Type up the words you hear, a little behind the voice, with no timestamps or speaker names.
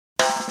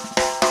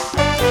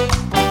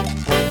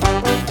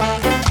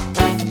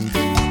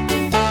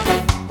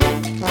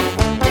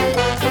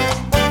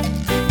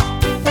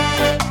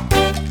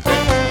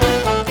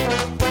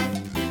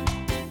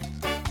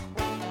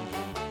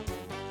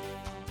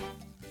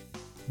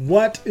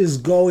What is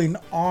going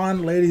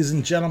on, ladies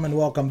and gentlemen?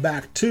 Welcome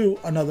back to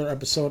another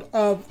episode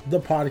of the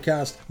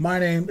podcast. My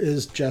name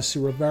is Jesse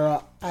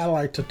Rivera. I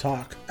like to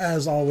talk.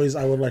 As always,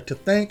 I would like to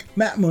thank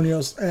Matt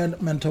Munoz and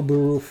Mento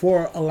Buru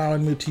for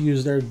allowing me to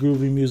use their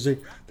groovy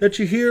music that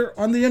you hear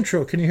on the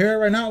intro. Can you hear it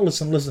right now?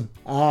 Listen.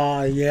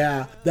 Ah,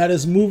 yeah. That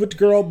is Move It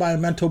Girl by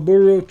Mento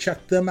Buru.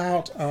 Check them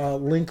out.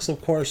 Links,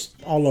 of course,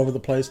 all over the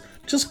place.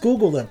 Just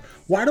Google them.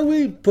 Why do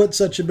we put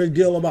such a big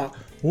deal about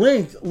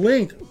link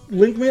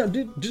me up?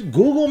 Just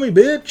Google me,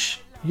 bitch.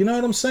 You know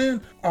what I'm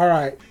saying? All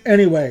right.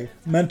 Anyway,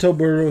 Mento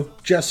Buru,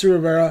 Jesse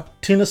Rivera,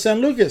 Tina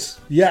San Lucas.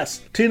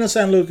 Yes, Tina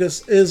San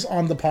Lucas is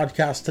on the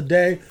podcast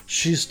today.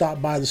 She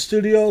stopped by the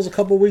studios a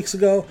couple weeks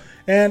ago,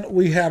 and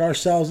we had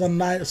ourselves a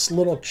nice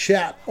little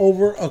chat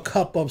over a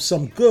cup of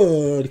some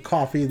good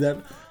coffee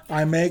that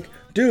I make.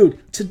 Dude,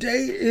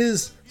 today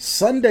is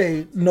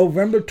Sunday,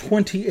 November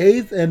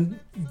 28th, and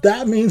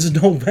that means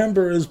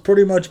November is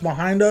pretty much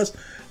behind us,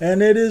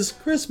 and it is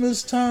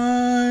Christmas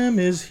time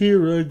is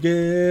here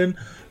again.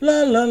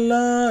 La la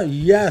la.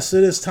 Yes,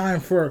 it is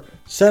time for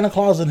Santa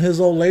Claus and his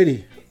old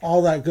lady.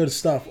 All that good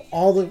stuff.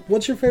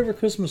 What's your favorite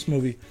Christmas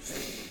movie?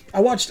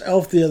 I watched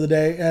Elf the other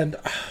day, and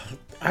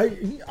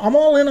I'm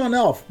all in on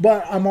Elf,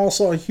 but I'm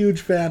also a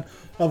huge fan,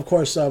 of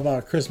course,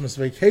 of Christmas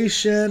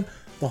Vacation,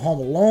 the Home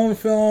Alone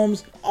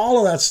films, all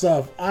of that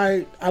stuff.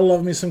 I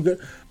love me some good.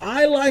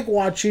 I like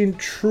watching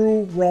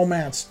True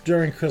Romance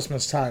during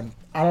Christmas time.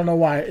 I don't know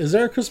why. Is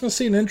there a Christmas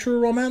scene in True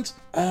Romance?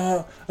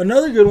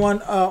 Another good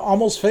one,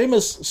 Almost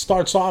Famous,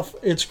 starts off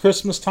its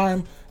Christmas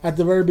time at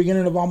the very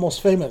beginning of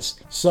Almost Famous.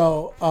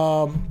 So,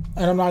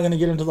 and I'm not going to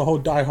get into the whole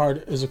Die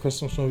Hard is a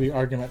Christmas movie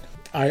argument.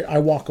 I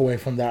walk away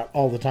from that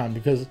all the time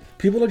because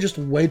people are just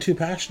way too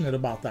passionate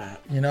about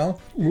that, you know?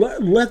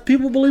 Let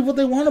people believe what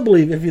they want to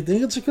believe. If you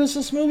think it's a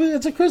Christmas movie,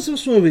 it's a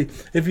Christmas movie.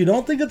 If you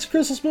don't think it's a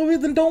Christmas movie,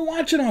 then don't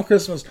watch it on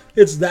Christmas.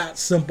 It's that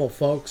simple,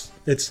 folks.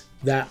 It's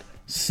that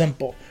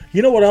simple.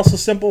 You know what else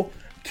is simple?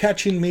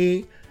 Catching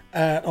me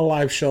at a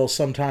live show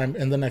sometime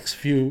in the next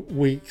few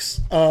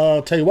weeks.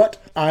 Tell you what,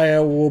 I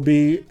will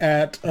be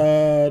at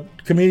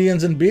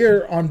Comedians and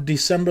Beer on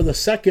December the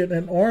 2nd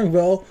in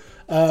Oringville.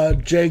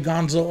 Jay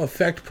Gonzo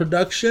Effect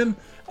Production.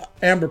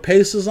 Amber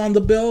Pace is on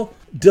the bill.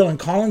 Dylan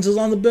Collins is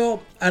on the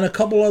bill. And a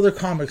couple other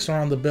comics are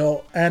on the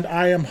bill. And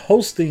I am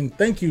hosting.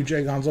 Thank you,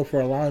 Jay Gonzo,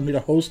 for allowing me to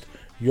host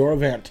your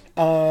event.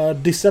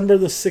 December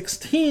the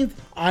 16th,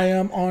 I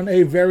am on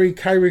a very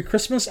Kyrie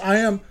Christmas. I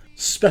am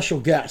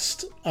special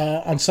guest.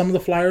 On some of the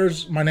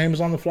flyers, my name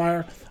is on the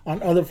flyer.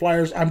 On other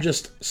flyers, I'm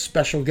just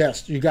special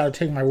guest. You got to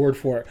take my word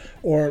for it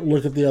or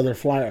look at the other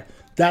flyer.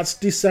 That's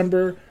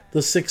December the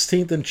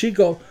 16th in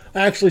Chico.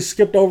 I actually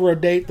skipped over a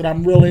date that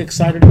I'm really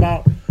excited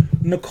about.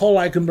 Nicole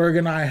Eichenberg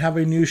and I have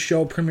a new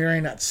show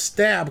premiering at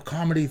Stab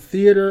Comedy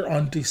Theater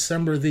on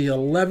December the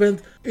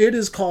 11th. It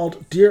is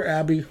called Dear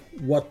Abby,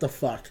 What the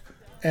Fuck?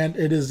 And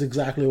it is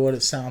exactly what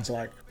it sounds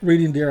like.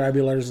 Reading Dear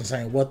Abby letters and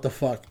saying, what the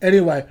fuck?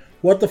 Anyway,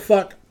 what the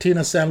fuck,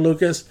 Tina San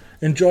Lucas.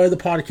 Enjoy the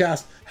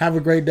podcast. Have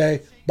a great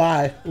day.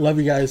 Bye. Love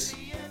you guys.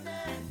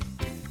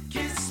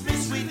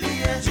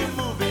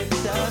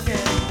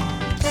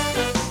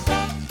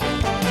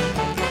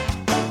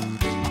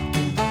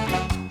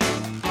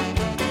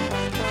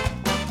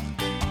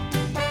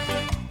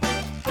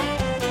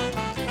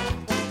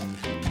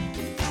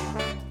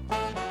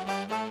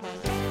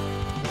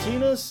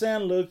 Tina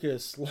San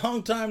Lucas,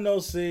 long time no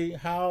see.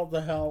 How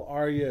the hell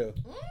are you?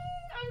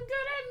 I'm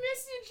good. I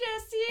miss you,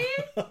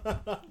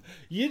 Jesse.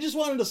 You just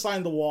wanted to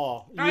sign the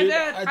wall. I did.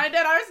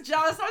 I was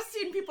jealous. I was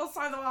seeing people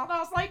sign the wall, and I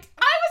was like,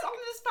 I was on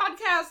this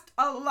podcast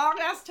a long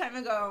ass time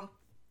ago,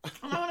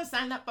 and I want to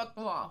sign that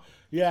fucking wall.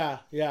 Yeah.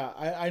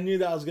 I knew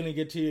that was gonna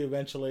get to you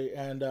eventually,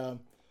 and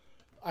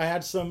I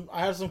had some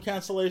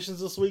cancellations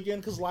this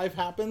weekend because life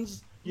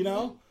happens, you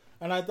know. Mm-hmm.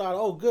 And I thought,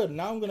 oh, good.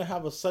 Now I'm going to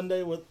have a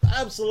Sunday with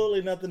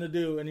absolutely nothing to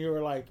do. And you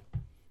were like,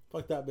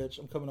 fuck that, bitch.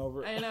 I'm coming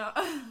over. I know.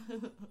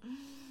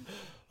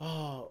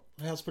 Oh,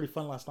 that was pretty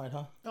fun last night,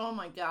 huh? Oh,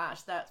 my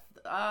gosh.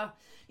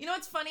 You know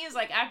what's funny is,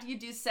 like, after you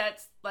do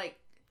sets, like,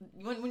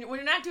 when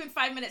you're not doing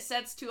 5-minute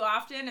sets too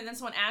often, and then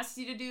someone asks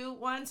you to do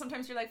one,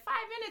 sometimes you're like, 5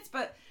 minutes.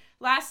 But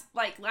last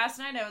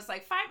night, I was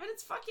like, 5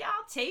 minutes? Fuck yeah,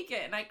 I'll take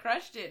it. And I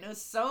crushed it. And it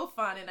was so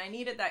fun. And I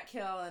needed that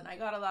kill. And I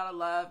got a lot of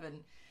love.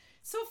 And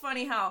it's so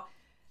funny how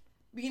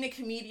being a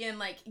comedian,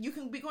 like, you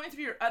can be going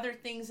through your other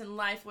things in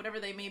life, whatever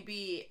they may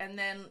be, and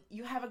then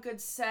you have a good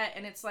set,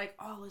 and it's like,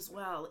 all is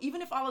well. Even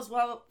if all is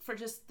well for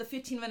just the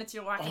 15 minutes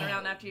you're walking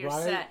around after your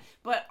set,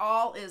 but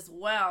all is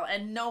well,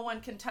 and no one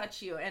can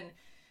touch you. And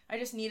I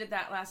just needed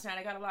that last night.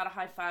 I got a lot of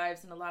high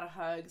fives and a lot of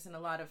hugs and a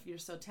lot of, you're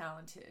so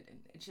talented. And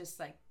it just,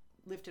 like,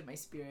 lifted my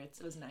spirits.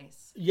 It was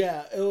nice.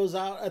 Yeah, it was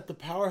out at the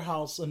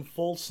Powerhouse in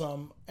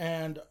Folsom,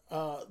 and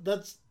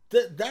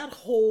that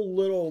whole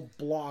little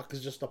block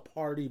is just a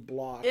party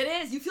block. It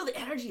is. You feel the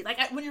energy. Like,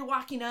 when you're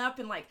walking up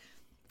and, like,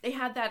 they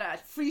had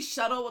that free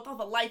shuttle with all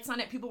the lights on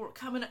it. People were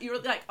coming up. You were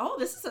like, oh,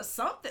 this is a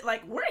something.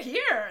 Like, we're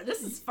here.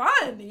 This is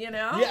fun, you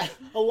know? Yeah.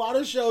 A lot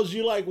of shows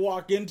you like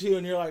walk into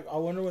and you're like, I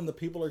wonder when the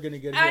people are going to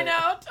get here. I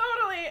know,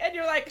 totally. And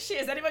you're like,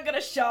 shit, is anyone going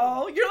to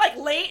show? You're like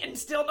late and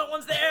still no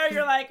one's there.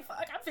 You're like,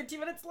 fuck, I'm 15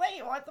 minutes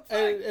late. What the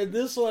fuck? And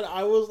this one,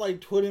 I was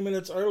like 20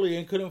 minutes early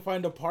and couldn't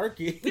find a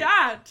parking.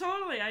 Yeah,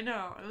 totally. I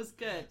know. It was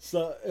good.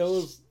 So it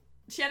was...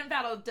 Shannon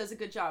Battle does a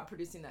good job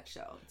producing that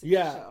show. It's a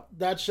yeah, good show.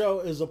 that show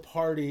is a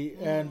party,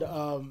 and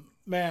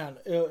man,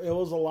 it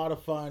was a lot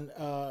of fun.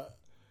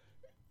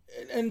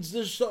 And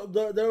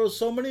there was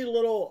so many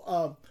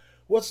little.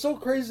 What's so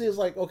crazy is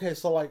like, okay,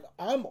 so like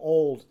I'm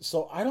old,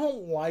 so I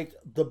don't like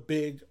the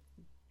big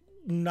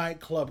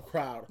nightclub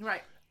crowd,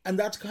 Right. and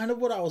that's kind of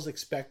what I was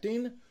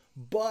expecting.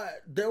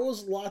 But there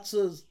was lots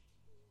of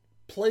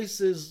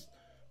places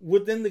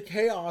within the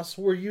chaos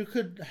where you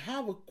could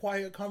have a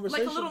quiet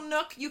conversation. Like a little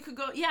nook you could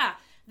go. Yeah.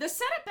 The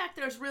setup back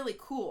there is really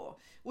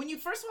cool. When you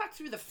first walk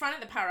through the front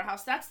of the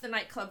Powerhouse, that's the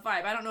nightclub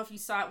vibe. I don't know if you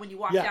saw it when you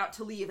walked out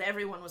to leave.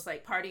 Everyone was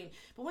like partying.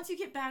 But once you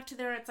get back to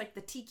there, it's like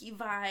the tiki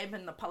vibe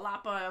and the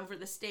palapa over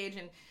the stage.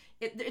 And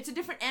it's a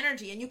different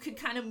energy. And you could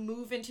kind of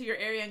move into your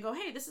area and go,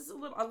 hey, this is a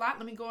lot.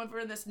 Let me go over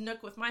in this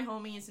nook with my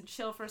homies and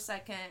chill for a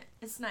second.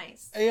 It's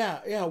nice.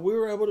 Yeah. We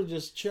were able to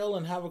just chill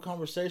and have a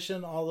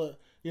conversation. All the,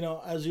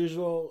 as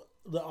usual...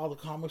 all the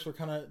comics were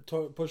kind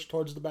of pushed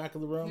towards the back of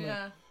the room,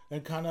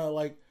 and kind of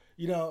like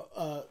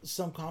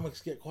some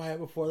comics get quiet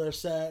before their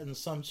set, and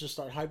some just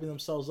start hyping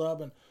themselves up,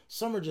 and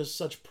some are just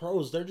such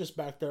pros. They're just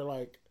back there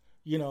like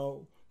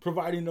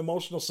providing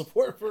emotional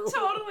support for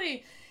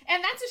totally.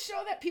 And that's a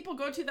show that people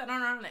go to that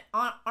aren't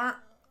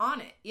on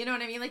it. You know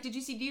what I mean? Like, did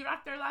you see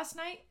D-Rock there last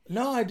night?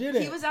 No, I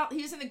didn't. He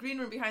was in the green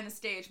room behind the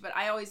stage, but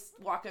I always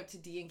walk up to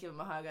D and give him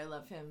a hug. I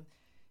love him.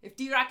 If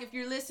D-Rock, if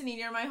you're listening,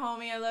 you're my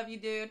homie. I love you,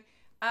 dude.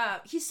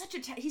 He's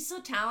he's so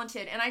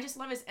talented, and I just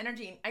love his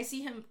energy. I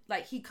see him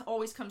like he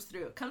always comes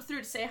through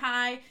to say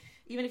hi,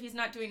 even if he's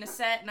not doing a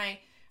set. And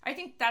I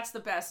think that's the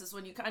best is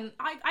when you can.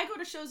 I go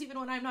to shows even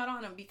when I'm not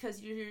on them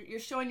because you're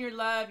showing your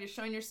love, you're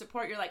showing your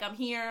support. You're like, I'm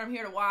here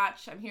to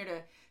watch, I'm here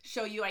to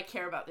show you I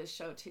care about this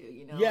show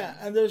too. Yeah,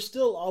 and there's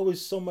still always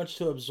so much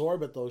to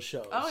absorb at those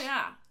shows. Oh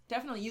yeah.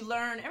 Definitely, you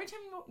learn every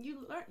time you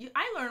learn.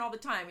 I learn all the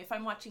time if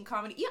I'm watching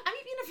comedy. Yeah, I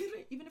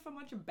mean, even if I'm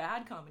watching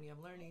bad comedy,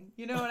 I'm learning.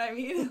 You know what I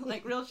mean?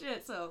 Like real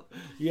shit. So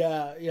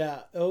yeah,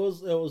 it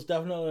was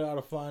definitely a lot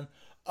of fun.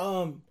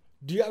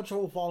 Do you have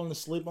trouble falling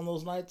asleep on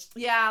those nights?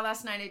 Yeah,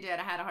 last night I did.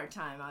 I had a hard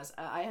time.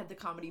 I had the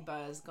comedy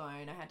buzz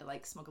going. I had to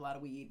like smoke a lot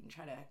of weed and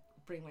try to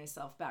bring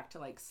myself back to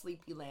like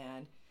sleepy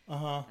land.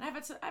 And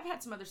I've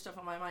had some other stuff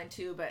on my mind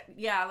too. But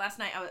yeah, last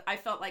night I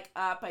felt like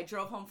up. I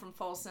drove home from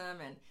Folsom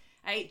and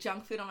I ate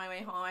junk food on my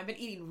way home. I've been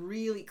eating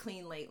really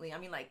clean lately. I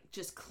mean, like,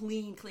 just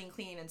clean.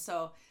 And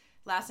so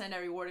last night I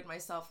rewarded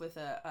myself with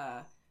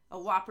a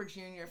Whopper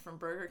Jr. from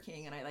Burger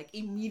King, and I, like,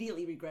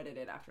 immediately regretted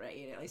it after I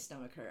ate it. My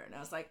stomach hurt. And I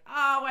was like,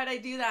 oh, why'd I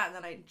do that? And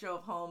then I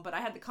drove home. But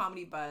I had the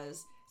comedy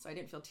buzz, so I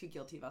didn't feel too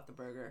guilty about the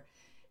burger.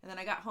 And then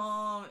I got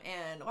home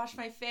and washed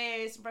my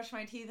face, brushed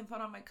my teeth, and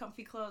put on my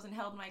comfy clothes and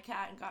held my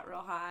cat and got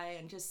real high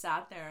and just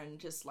sat there and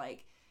just,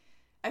 like...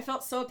 I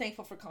felt so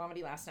thankful for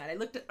comedy last night. I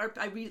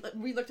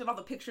re-looked at all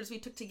the pictures we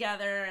took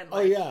together, and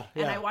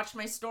and I watched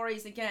my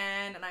stories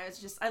again, and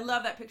I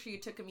love that picture you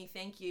took of me.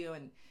 Thank you.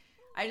 And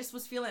I just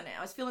was feeling it.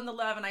 I was feeling the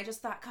love, and I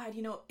just thought, God,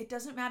 it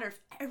doesn't matter if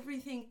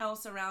everything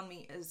else around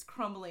me is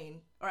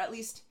crumbling, or at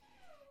least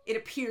it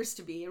appears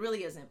to be. It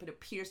really isn't, but it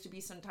appears to be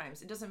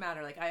sometimes. It doesn't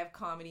matter. Like, I have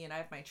comedy and I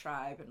have my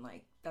tribe, and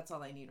like that's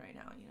all I need right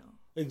now.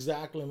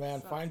 Exactly,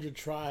 man. So, find your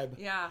tribe.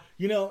 Yeah.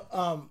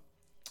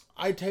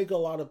 I take a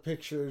lot of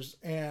pictures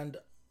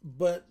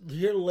but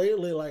here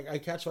lately, like, I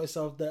catch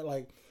myself that,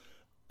 like,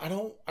 I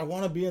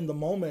want to be in the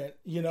moment,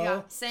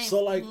 Yeah, same.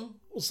 So, like,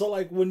 so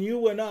like when you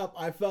went up,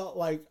 I felt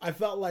like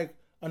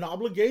an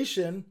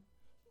obligation.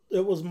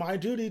 It was my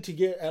duty to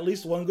get at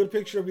least one good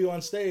picture of you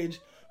on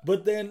stage.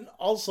 But then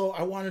also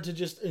I wanted to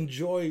just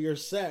enjoy your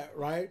set,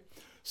 right?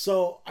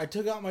 So I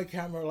took out my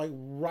camera, like,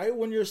 right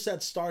when your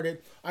set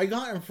started. I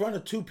got in front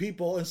of two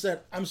people and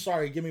said, I'm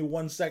sorry, give me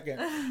 1 second.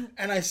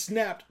 And I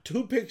snapped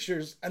 2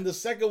 pictures. And the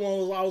second one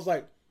I was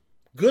like,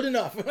 good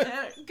enough.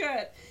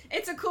 Good.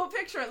 It's a cool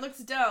picture. It looks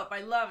dope.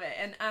 I love it.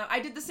 And I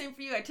did the same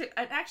for you. I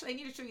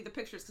need to show you the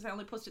pictures because I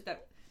only posted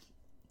that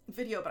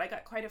video, but I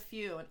got quite a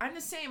few. And I'm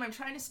the same. I'm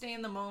trying to stay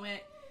in the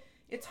moment.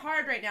 It's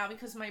hard right now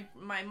because my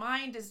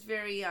mind is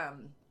very,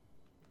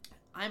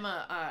 I'm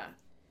a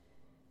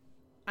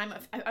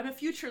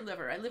future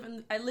liver. I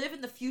live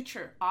in the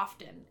future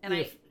often.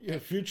 And you're a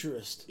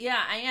futurist.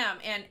 Yeah, I am.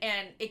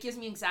 And it gives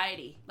me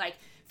anxiety. Like,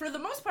 for the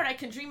most part, I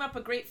can dream up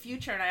a great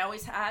future, and I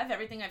always have.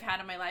 Everything I've had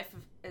in my life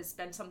has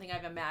been something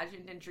I've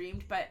imagined and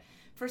dreamed. But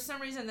for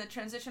some reason, the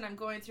transition I'm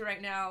going through right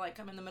now, like,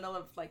 I'm in the middle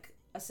of, like,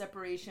 a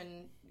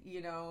separation,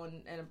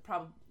 and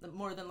probably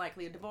more than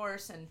likely a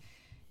divorce.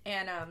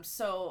 And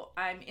so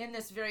I'm in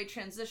this very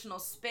transitional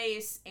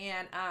space,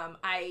 and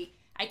I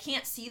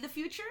can't see the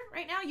future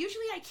right now.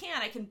 Usually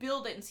I can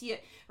build it and see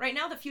it. Right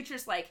now, the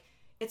future's like,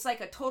 it's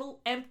like a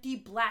total empty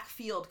black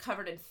field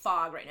covered in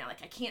fog right now.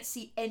 Like I can't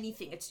see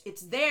anything.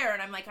 It's there,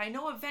 and I'm like, I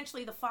know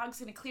eventually the fog's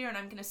gonna clear and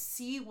I'm gonna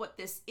see what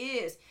this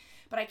is,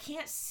 but I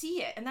can't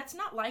see it. And that's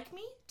not like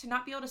me to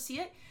not be able to see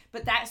it.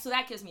 But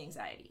that gives me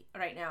anxiety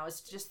right now.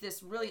 It's just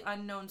this really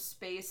unknown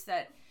space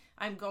that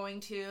I'm going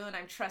to, and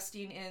I'm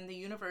trusting in the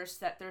universe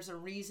that there's a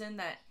reason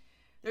that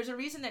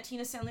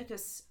Tina San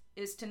Lucas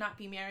is to not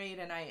be married.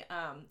 And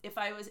if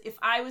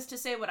I was to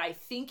say what I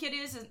think it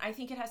is, and I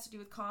think it has to do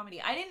with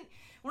comedy.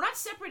 We're not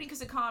separating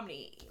because of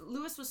comedy.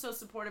 Lewis was so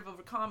supportive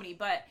over comedy,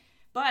 but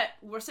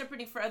we're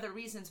separating for other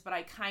reasons. But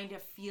I kind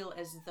of feel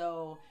as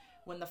though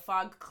when the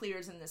fog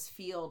clears in this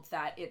field,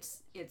 that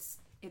it's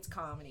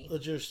comedy.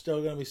 That you're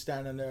still gonna be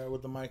standing there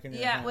with the mic in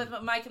your hand. Yeah, with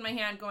a mic in my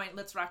hand, going,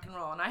 "Let's rock and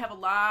roll." And I have a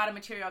lot of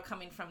material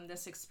coming from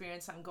this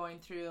experience I'm going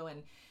through,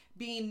 and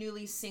being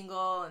newly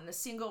single, and the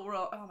single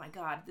world. Oh my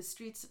God, the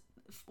streets.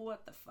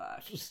 What the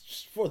fuck?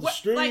 Just for the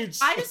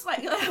streets. Like, I just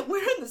like, we're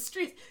in the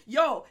streets.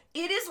 Yo,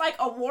 it is like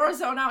a war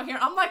zone out here.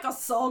 I'm like a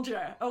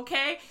soldier,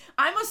 okay?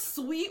 I'm a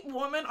sweet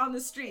woman on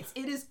the streets.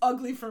 It is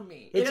ugly for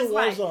me. It's a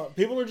war zone.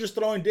 People are just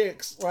throwing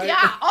dicks, right?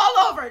 Yeah, all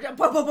over.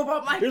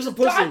 Like, here's a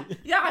pussy.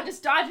 I'm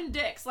just dodging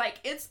dicks.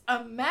 Like, it's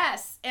a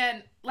mess.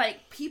 And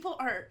like, people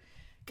are,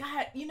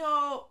 God,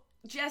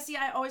 Jesse,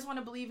 I always want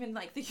to believe in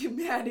like the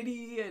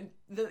humanity and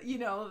the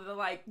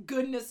like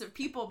goodness of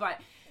people,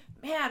 but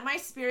man, my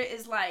spirit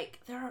is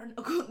like, there are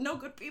no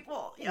good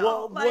people.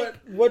 Well, like,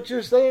 what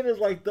you're saying is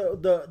like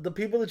the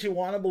people that you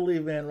want to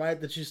believe in, right?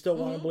 That you still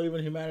want to believe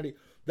in humanity.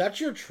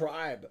 That's your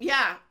tribe.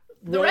 Yeah.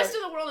 The rest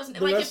of the world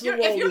isn't like, if you're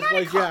not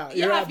a comic right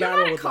now,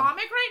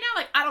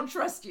 like, I don't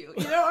trust you.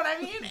 You know what I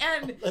mean?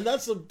 And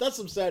that's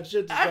some sad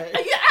shit to say.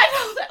 I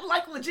know that,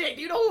 like, legit.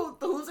 Do you know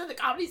who's in the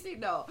comedy scene?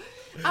 No.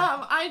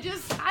 I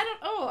don't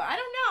know.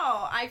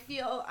 I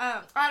feel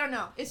I don't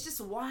know. It's just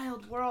a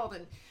wild world.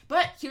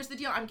 But here's the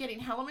deal. I'm getting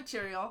hella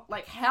material,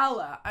 like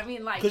hella. I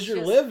mean, like, because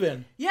you're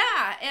living.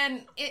 Yeah,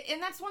 and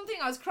that's one thing.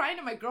 I was crying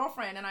to my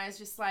girlfriend, and I was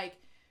just like,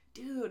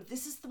 dude,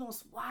 this is the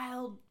most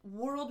wild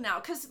world now.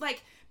 Because,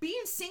 like,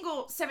 being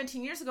single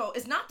 17 years ago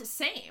is not the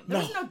same.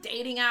 There's no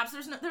dating apps.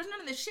 There's none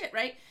of this shit,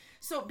 right?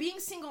 So being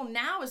single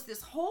now is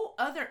this whole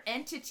other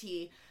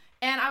entity.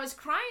 And I was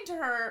crying to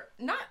her,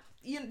 not,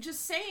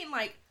 just saying,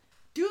 like,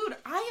 dude,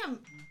 I am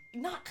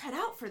not cut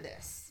out for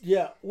this.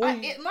 Yeah.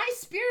 My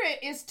spirit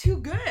is too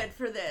good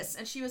for this.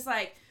 And she was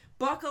like,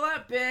 buckle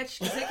up, bitch,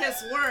 because it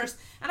gets worse.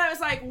 And I was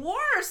like,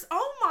 worse?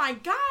 Oh my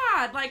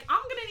God. Like,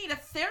 I'm going to need a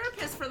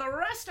therapist for the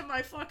rest of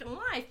my fucking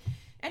life.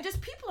 And just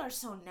people are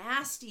so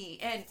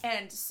nasty and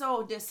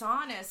so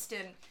dishonest.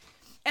 And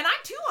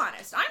I'm too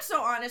honest. I'm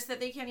so honest that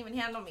they can't even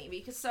handle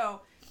me.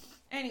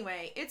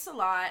 Anyway, it's a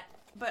lot.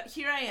 But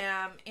here I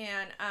am.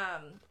 And,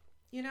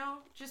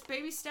 just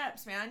baby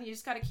steps, man. You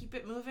just got to keep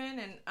it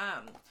moving.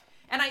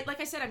 And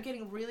like I said, I'm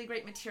getting really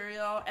great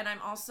material, and I'm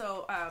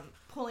also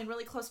pulling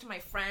really close to my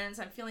friends.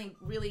 I'm feeling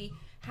really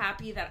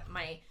happy that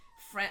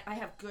I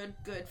have good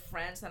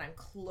friends that I'm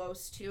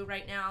close to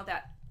right now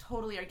that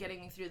totally are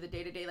getting me through the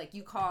day-to-day. Like,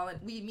 you call,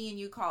 and me and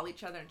you call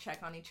each other and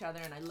check on each other,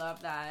 and I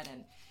love that.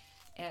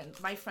 And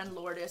my friend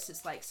Lourdes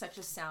is like such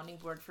a sounding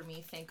board for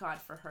me. Thank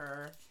God for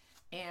her.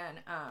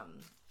 And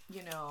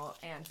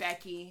and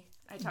Becky.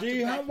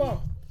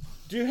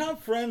 Do you have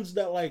friends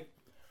that, like,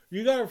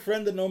 you got a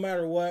friend that no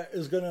matter what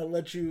is gonna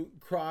let you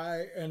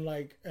cry and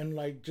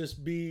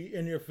just be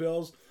in your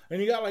feels,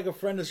 and you got like a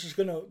friend that's just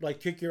gonna like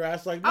kick your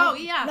ass, like,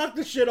 knock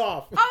this shit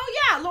off. Oh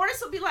yeah, Lourdes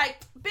will be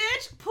like,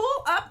 bitch,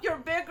 pull up your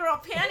big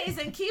girl panties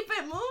and keep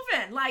it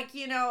moving, like,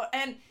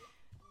 and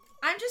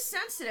I'm just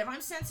sensitive.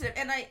 I'm sensitive,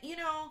 and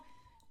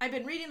I've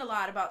been reading a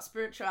lot about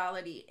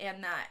spirituality,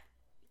 and that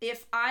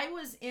if I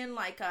was in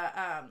like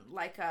a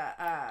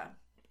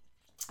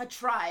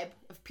tribe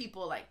of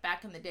people, like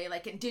back in the day,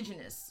 like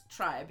indigenous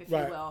tribe, if you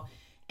will,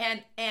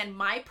 and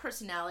my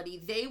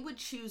personality, they would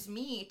choose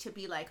me to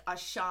be like a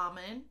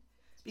shaman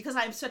because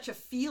I'm such a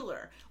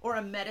feeler, or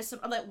a medicine,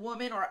 like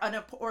woman, or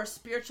a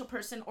spiritual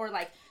person, or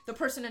like the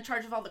person in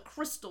charge of all the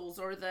crystals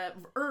or the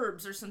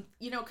herbs or some,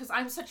 because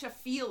I'm such a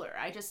feeler.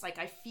 I just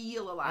I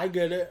feel a lot. I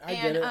get it.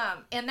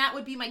 And that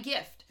would be my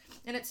gift.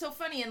 And it's so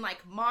funny, in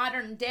like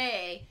modern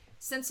day,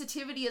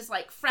 sensitivity is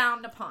like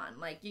frowned upon,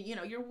 like,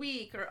 you're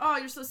weak, or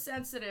you're so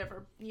sensitive,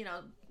 or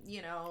you're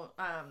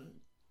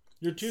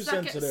too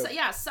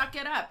sensitive. Suck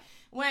it up.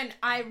 When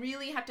I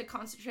really have to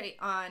concentrate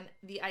on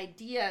the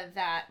idea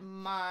that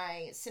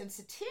my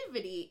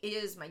sensitivity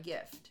is my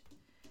gift,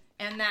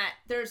 and that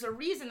there's a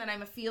reason that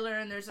I'm a feeler,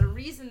 and there's a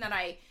reason that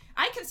I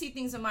can see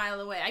things a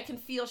mile away. I can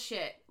feel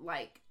shit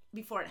like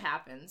before it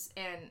happens,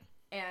 and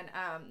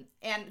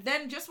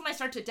then just when I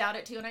start to doubt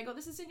it too, and I go,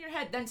 this is in your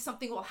head, then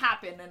something will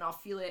happen, and I'll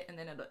feel it, and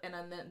then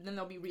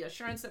there'll be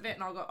reassurance of it,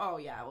 and I'll go, oh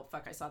yeah, well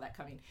fuck, I saw that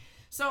coming.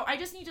 So I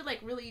just need to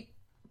like really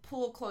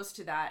pull close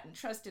to that and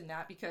trust in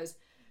that, because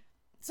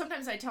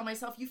sometimes I tell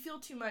myself, you feel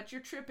too much,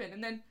 you're tripping,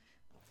 and then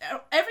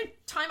every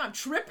time I'm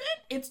tripping,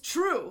 it's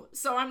true.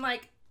 So I'm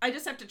like, I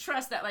just have to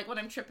trust that, like, when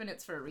I'm tripping,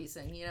 it's for a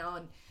reason, you know?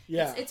 And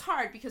yeah, it's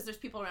hard because there's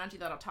people around you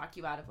that'll talk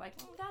you out of, like,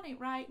 that ain't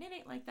right, and it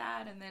ain't like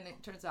that, and then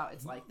it turns out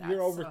it's like that.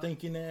 You're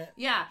overthinking it.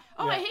 Yeah.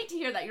 Oh, yeah. I hate to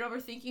hear that. You're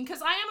overthinking,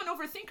 because I am an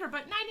overthinker,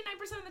 but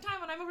 99% of the time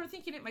when I'm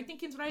overthinking it, my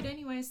thinking's right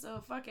anyway,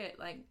 so fuck it.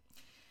 Like,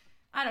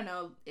 I don't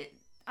know.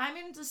 I'm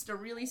in just a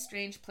really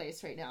strange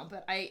place right now,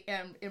 but I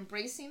am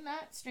embracing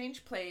that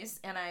strange place,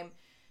 and I'm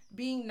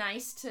being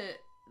nice to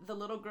the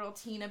little girl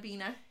Tina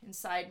Bina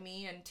inside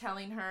me and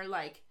telling her,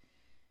 like,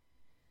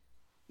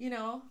 you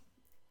know,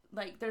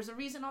 like, there's a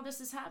reason all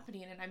this is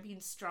happening, and I'm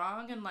being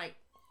strong, and, like,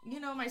 you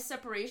know, my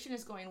separation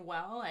is going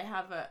well. I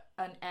have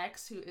an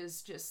ex who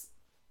is just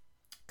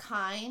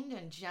kind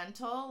and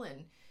gentle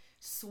and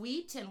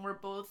sweet, and we're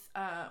both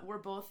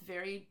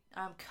very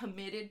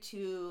committed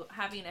to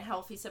having a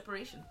healthy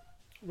separation.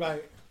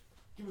 Right.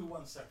 Give me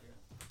 1 second.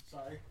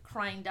 Sorry.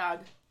 Crying dog.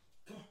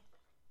 Come on.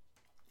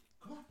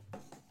 Come on.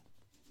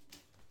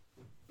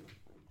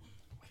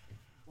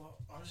 Well,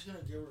 I'm just gonna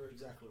give her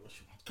exactly what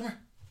she wants. Come here.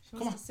 She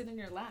wants to sit in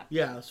your lap.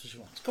 Yeah, that's what she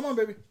wants. Come on,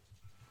 baby.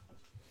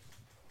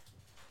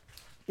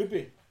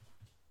 Baby.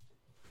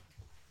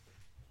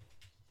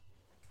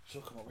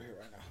 She'll come over here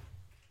right now.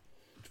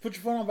 Did you put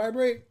your phone on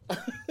vibrate?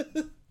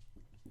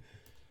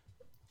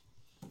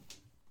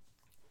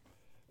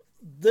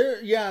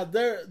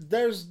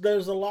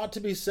 There's a lot to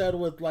be said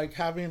with, like,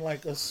 having,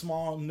 like, a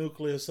small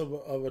nucleus of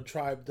a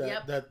tribe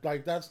that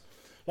like, that's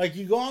like,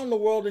 you go out in the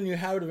world and you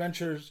have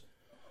adventures.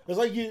 It's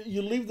like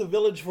you leave the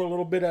village for a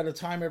little bit at a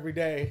time every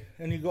day,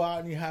 and you go out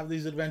and you have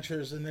these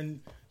adventures, and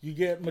then you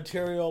get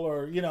material,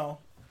 or, you know.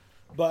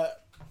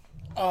 But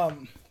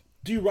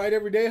do you write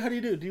every day? How do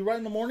you do? Do you write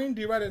in the morning?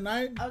 Do you write at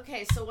night?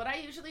 Okay, so what I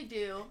usually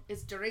do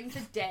is during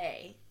the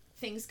day,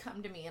 things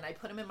come to me and I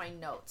put them in my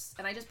notes,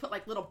 and I just put,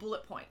 like, little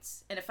bullet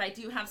points, and if I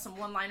do have some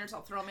one-liners,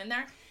 I'll throw them in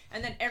there.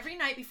 And then every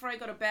night before I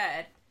go to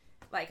bed,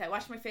 like, I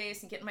wash my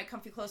face and get in my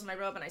comfy clothes and my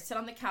robe, and I sit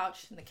on the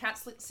couch, and the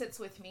cat sits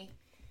with me,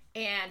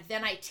 and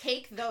then I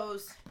take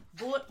those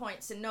bullet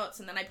points and notes,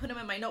 and then I put them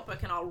in my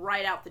notebook, and I'll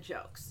write out the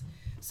jokes.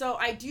 So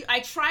I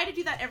try to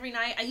do that every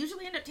night. I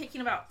usually end up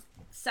taking about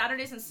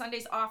Saturdays and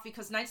Sundays off,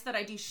 because nights that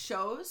I do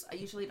shows, I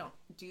usually don't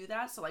do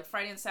that. So, like,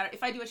 Friday and Saturday,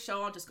 if I do a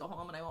show, I'll just go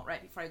home and I won't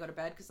write before I go to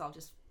bed, because I'll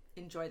just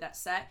enjoy that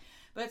set.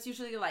 But it's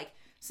usually, like,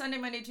 Sunday,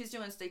 Monday, Tuesday,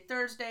 Wednesday,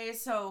 Thursday.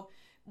 So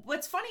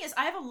what's funny is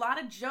I have a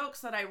lot of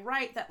jokes that I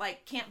write that,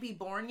 like, can't be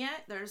born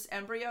yet. There's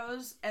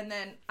embryos, and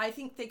then I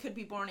think they could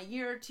be born a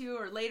year or two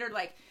or later.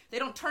 Like, they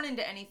don't turn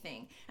into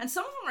anything. And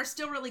some of them are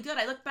still really good.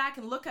 I look back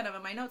and look at them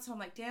in my notes, and I'm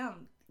like,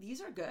 damn,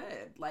 these are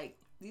good. Like,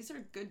 these are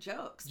good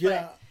jokes. Yeah.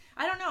 But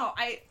I don't know.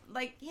 I,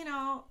 like, you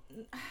know,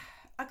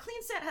 a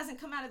clean set hasn't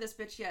come out of this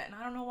bitch yet, and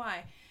I don't know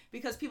why.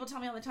 Because people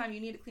tell me all the time, you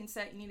need a clean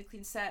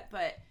set,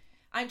 but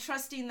I'm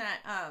trusting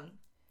that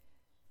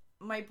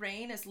my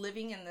brain is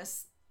living in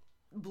this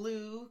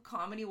blue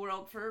comedy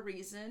world for a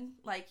reason.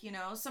 Like, you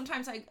know,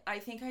 sometimes I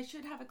think I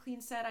should have a clean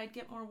set, I'd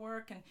get more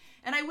work,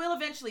 and I will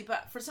eventually,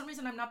 but for some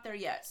reason I'm not there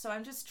yet. So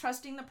I'm just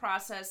trusting the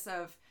process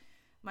of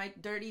my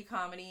dirty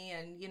comedy,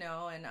 and, you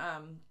know, and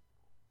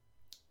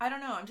I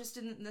don't know, I'm just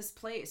in this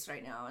place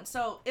right now. And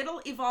so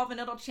it'll evolve and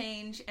it'll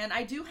change, and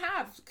I do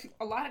have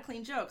a lot of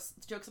clean jokes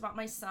about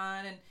my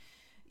son, and,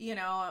 you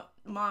know,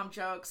 mom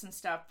jokes and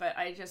stuff, but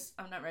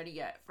I'm not ready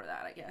yet for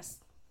that, I guess.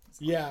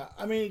 Yeah,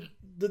 I mean,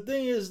 the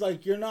thing is,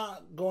 like, you're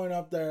not going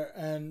up there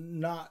and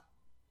not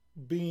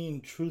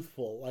being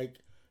truthful. Like,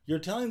 you're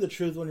telling the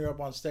truth when you're up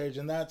on stage,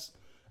 and that's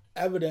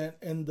evident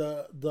in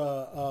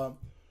the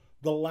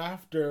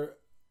laughter,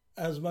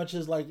 as much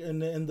as, like, in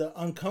the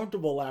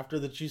uncomfortable laughter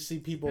that you see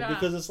people,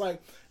 because it's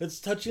like, it's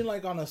touching,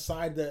 like, on a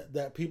side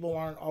that people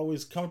aren't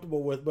always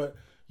comfortable with. But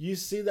you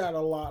see that a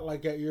lot,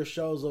 like, at your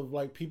shows, of,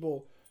 like,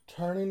 people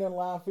turning and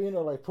laughing,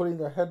 or, like, putting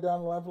their head down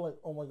and laughing, like,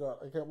 oh my god,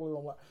 I can't believe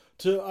I'm laughing.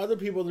 To other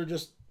people, they're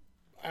just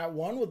at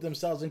one with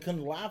themselves and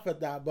couldn't laugh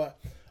at that. But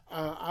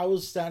I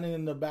was standing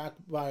in the back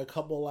by a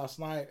couple last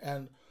night,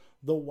 and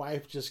the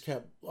wife just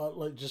kept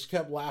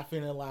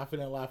laughing and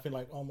laughing and laughing,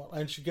 like, oh my,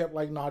 and she kept,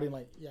 like, nodding,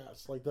 like,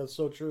 yes, like, that's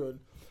so true. And,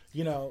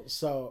 you know,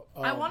 so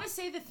I want to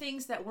say the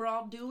things that we're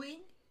all doing,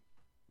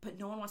 but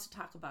no one wants to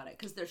talk about it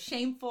because they're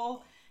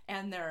shameful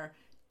and they're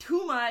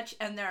too much,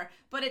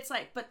 but it's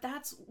like, but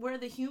that's where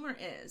the humor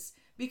is,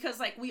 because,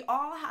 like, we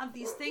all have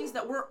these things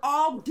that we're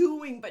all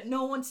doing, but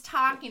no one's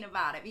talking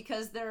about it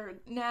because they're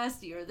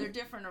nasty or they're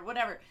different or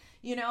whatever,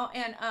 you know.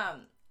 And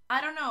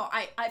I don't know,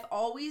 I've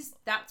always,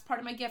 that's part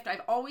of my gift,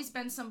 I've always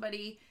been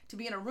somebody to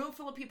be in a room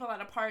full of people at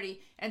a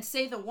party and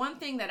say the one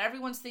thing that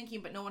everyone's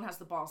thinking but no one has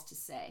the balls to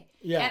say.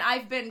 Yeah. And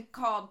I've been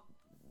called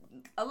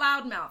a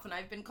loudmouth, and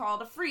I've been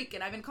called a freak,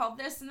 and I've been called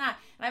this and that,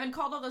 and I've been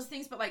called all those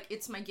things, but, like,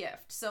 it's my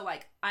gift. So,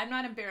 like, I'm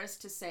not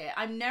embarrassed to say it.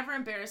 I'm never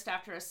embarrassed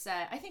after a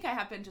set. I think I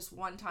have been just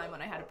one time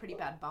when I had a pretty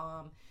bad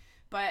bomb,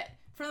 but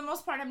for the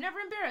most part, I'm never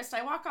embarrassed.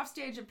 I walk off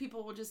stage and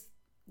people will just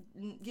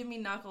give me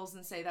knuckles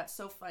and say, that's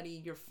so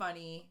funny,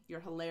 you're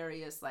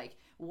hilarious, like,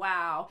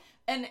 wow.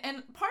 And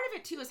part of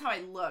it too is how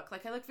I look.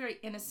 Like, I look very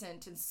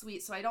innocent and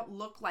sweet, so I don't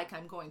look like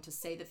I'm going to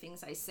say the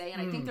things I say.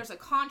 And I think there's a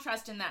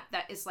contrast in that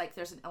is like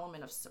there's an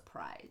element of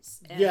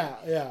surprise. And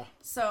yeah.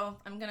 So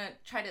I'm gonna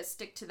try to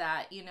stick to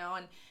that, and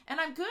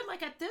I'm good.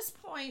 Like, at this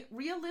point,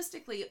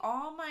 realistically,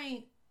 all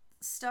my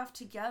stuff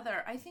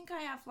together, I think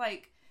I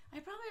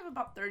probably have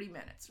about 30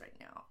 minutes right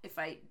now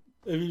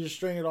if you just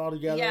string it all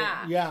together.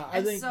 Yeah.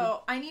 I think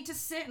so. I need to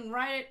sit and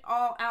write it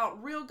all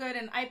out real good,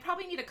 and I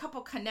probably need a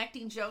couple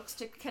connecting jokes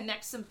to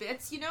connect some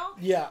bits,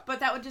 Yeah. But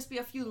that would just be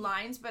a few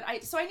lines. But I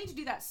need to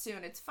do that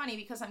soon. It's funny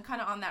because I'm kind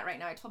of on that right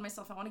now. I told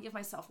myself I want to give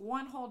myself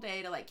one whole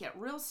day to like get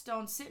real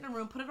stoned, sit in a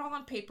room, put it all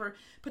on paper,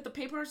 put the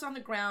papers on the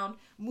ground,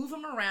 move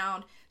them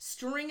around,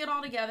 string it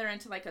all together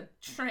into like a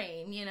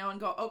train, and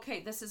go,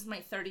 okay, this is my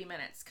 30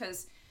 minutes,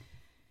 because.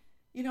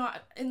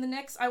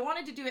 I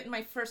wanted to do it in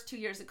my first 2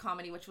 years of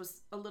comedy, which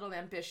was a little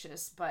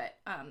ambitious, but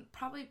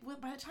probably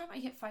by the time I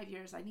hit 5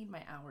 years, I need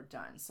my hour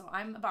done. So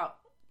I'm about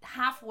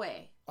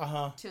halfway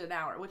to an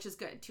hour, which is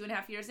good.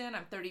 2.5 years in,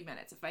 I'm 30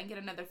 minutes. If I can get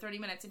another 30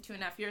 minutes in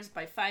 2.5 years,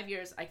 by 5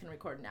 years, I can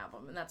record an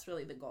album, and that's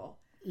really the goal.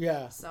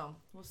 Yeah. So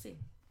we'll see.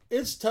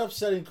 It's tough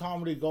setting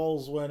comedy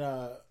goals when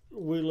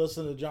we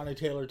listen to Johnny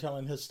Taylor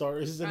telling his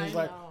stories, and he's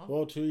like,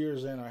 well, 2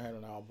 years in, I had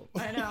an album.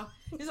 I know.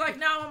 He's like,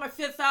 now I'm on my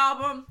 5th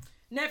album.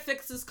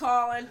 Netflix is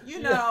calling,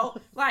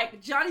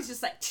 like Johnny's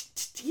just like,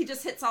 he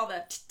just hits all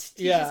the,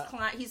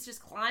 he's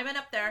just climbing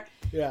up there.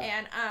 Yeah.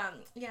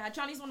 And,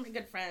 Johnny's one of my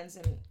good friends,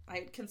 and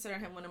I consider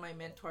him one of my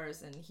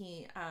mentors. And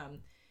he,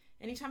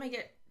 anytime I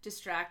get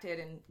distracted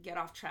and get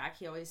off track,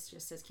 he always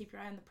just says, keep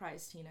your eye on the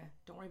prize, Tina.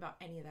 Don't worry about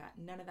any of that.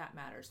 None of that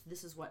matters.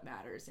 This is what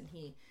matters. And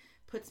he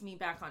puts me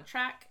back on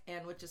track,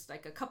 and with just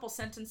like a couple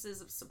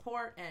sentences of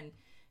support, and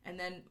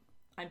then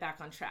I'm back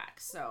on track.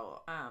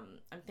 So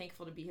I'm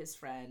thankful to be his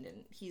friend,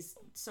 and he's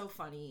so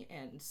funny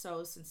and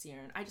so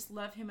sincere, and I just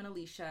love him and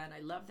Alicia, and I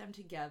love them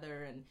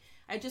together. And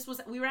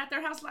we were at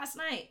their house last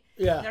night.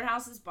 Yeah, their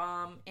house is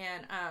bomb,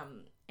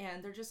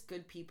 and they're just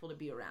good people to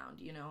be around,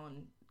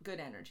 and good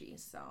energy.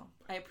 So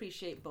I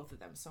appreciate both of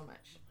them so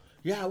much.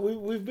 Yeah,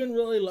 we've been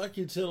really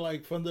lucky to,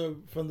 like, from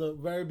the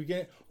very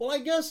beginning. Well, I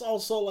guess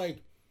also,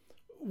 like,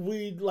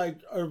 we like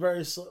are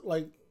very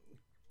like.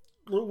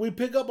 We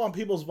pick up on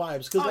people's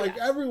vibes because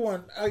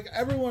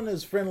everyone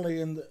is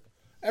friendly in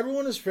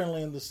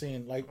the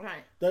scene. Like,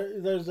 right.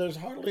 There's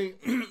hardly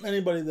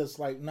anybody that's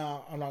like,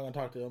 nah, I'm not gonna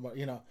talk to them. But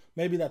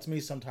maybe that's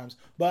me sometimes.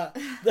 But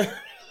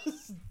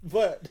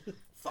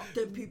fuck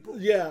them people.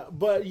 Yeah,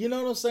 but you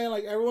know what I'm saying?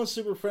 Like, everyone's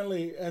super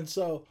friendly, and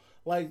so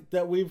like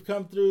that we've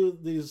come through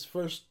these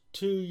first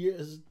 3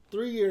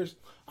 years.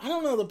 I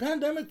don't know. The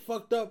pandemic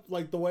fucked up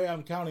like the way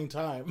I'm counting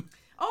time.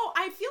 Oh,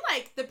 I feel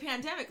like the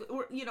pandemic,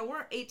 we're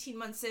 18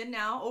 months in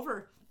now,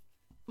 over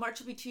March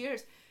will be 2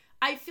 years.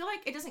 I feel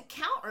like it doesn't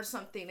count or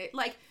something. It,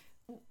 like,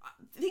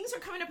 things are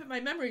coming up in my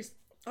memories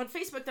on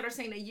Facebook that are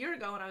saying a year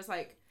ago, and I was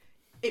like,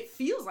 it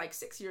feels like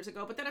 6 years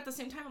ago, but then at the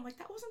same time, I'm like,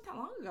 that wasn't that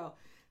long ago.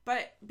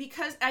 But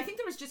because, I think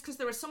because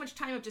there was so much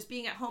time of just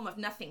being at home of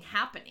nothing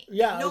happening.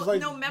 Yeah, it was like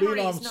no memories,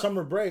 being on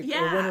summer break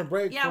or winter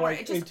break for like 18 months. Yeah, where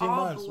it just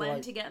all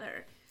blend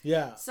together.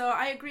 Yeah. So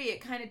I agree,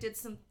 it kind of did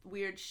some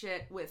weird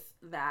shit with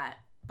that,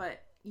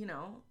 but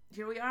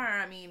here we are.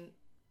 I mean,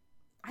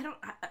 I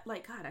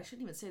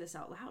shouldn't even say this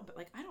out loud, but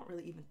like, I don't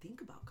really even think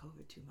about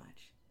COVID too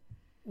much.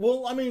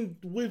 Well, I mean,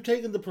 we've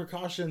taken the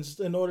precautions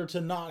in order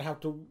to not have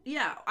to.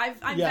 Yeah, I'm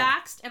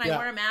vaxxed, and I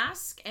wear a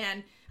mask,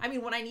 and I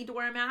mean, when I need to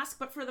wear a mask,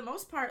 but for the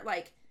most part,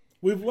 like,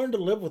 we've learned to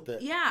live with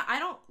it. Yeah, I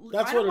don't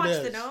watch the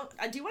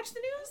news. Do you watch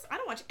the news? I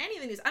don't watch any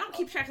of the news. I don't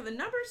keep track of the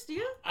numbers. Do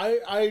you?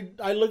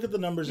 I look at the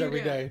numbers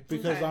every day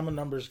because I'm a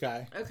numbers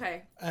guy.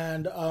 Okay.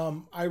 And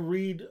I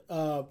read.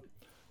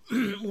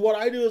 What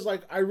I do is,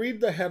 like, I read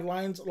the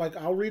headlines. Like,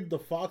 I'll read the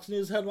Fox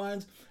News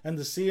headlines and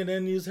the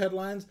CNN News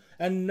headlines,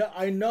 and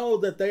I know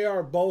that they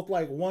are both,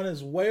 like, one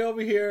is way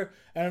over here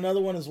and another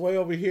one is way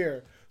over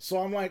here. So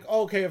I'm like,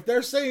 okay, if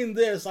they're saying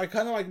this, I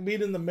kind of like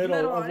meet in the middle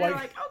of like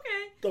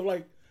okay, of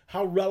like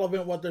how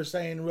relevant what they're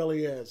saying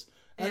really is.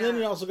 And then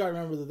you also got to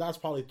remember that that's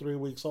probably 3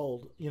 weeks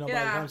old, by the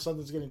time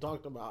something's getting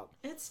talked about.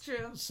 It's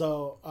true.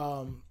 So,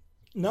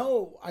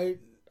 no,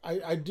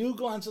 I do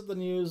glance at the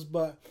news,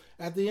 but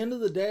at the end of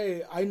the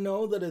day, I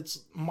know that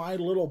it's my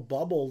little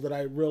bubble that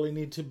I really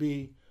need to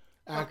be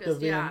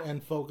active in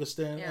and focused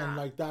in. Yeah. And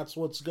like, that's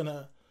what's going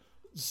to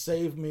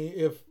save me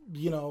if,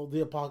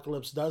 the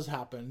apocalypse does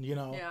happen,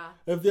 Yeah.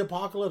 If the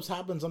apocalypse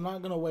happens, I'm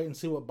not going to wait and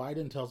see what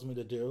Biden tells me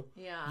to do.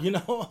 Yeah.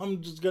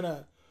 I'm just going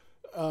to,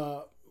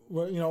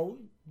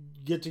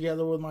 get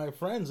together with my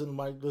friends and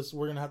like this,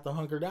 we're going to have to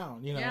hunker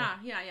down, Yeah.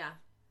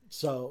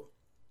 So,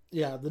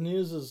 yeah, the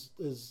news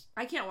is.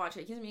 I can't watch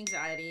it. It gives me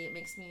anxiety. It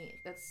makes me.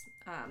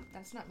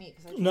 That's not me.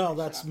 No,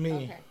 that's me.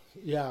 Okay.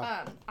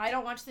 Yeah. I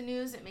don't watch the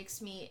news. It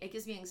gives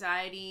me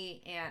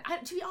anxiety,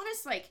 and to be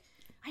honest, like,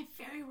 I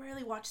very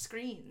rarely watch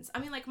screens. I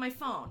mean, like my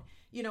phone,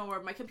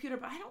 or my computer,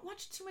 but I don't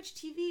watch too much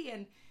TV,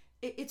 and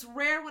it's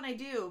rare when I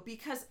do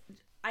because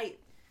I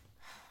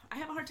I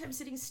have a hard time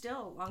sitting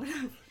still long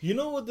enough. You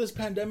know what this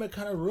pandemic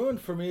kind of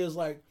ruined for me is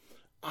like,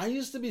 I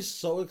used to be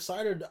so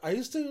excited. I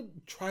used to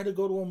try to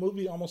go to a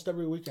movie almost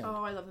every weekend.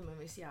 Oh, I love the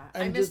movies. Yeah,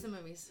 And I miss the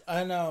movies.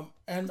 And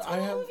Let's go I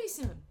to have. a movie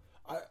soon.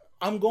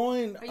 I'm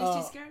going. Are you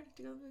too scared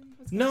to go to the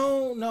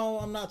movie? No,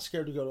 I'm not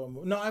scared to go to a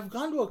movie. No, I've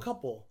gone to a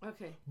couple.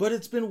 Okay. But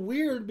it's been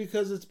weird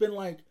because it's been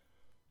like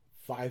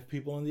 5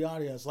 people in the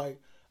audience.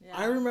 Like,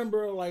 I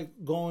remember like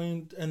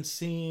going and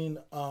seeing.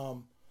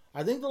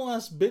 I think the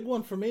last big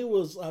one for me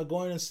was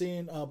going and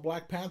seeing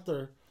Black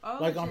Panther. Oh,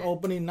 like on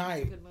opening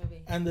night. Good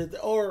movie. And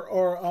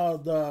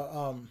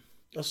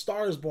A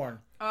Star Is Born.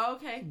 Oh,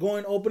 okay.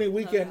 Going opening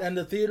weekend and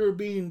the theater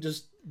being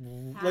just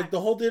packed. Like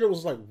the whole theater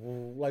was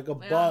like a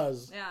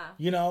buzz. Yeah.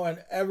 You know, and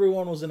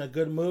everyone was in a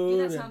good mood.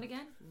 Do that sound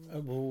again?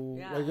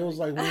 Like it was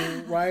like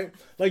right,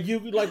 like you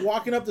like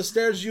walking up the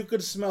stairs, you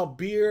could smell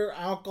beer,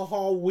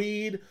 alcohol,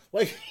 weed,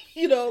 like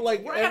you know,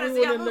 like We're everyone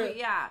gonna see a in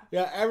movie, there.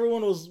 yeah.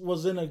 Everyone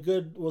was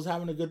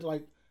having a good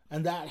like,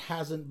 and that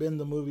hasn't been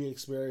the movie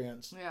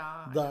experience.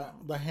 Yeah.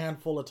 The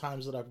handful of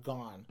times that I've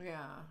gone.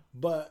 Yeah.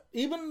 But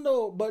even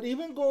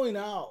going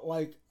out,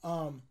 like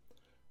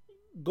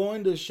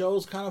going to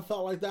shows kind of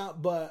felt like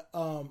that. But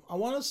I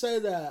want to say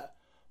that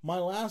my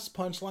last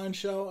Punchline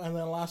show and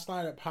then last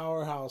night at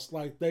Powerhouse,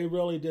 like they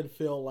really did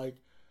feel like,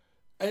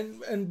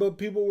 but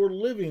people were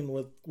living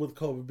with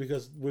COVID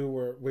because we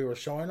were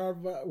showing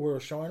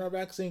our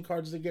vaccine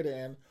cards to get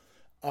in.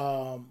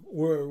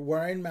 We're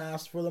wearing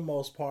masks for the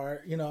most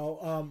part, you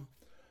know,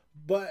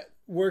 but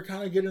we're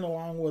kind of getting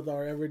along with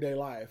our everyday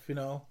life, you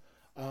know.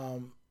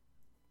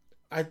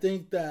 I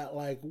think that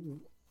like,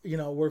 you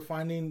know, we're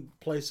finding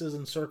places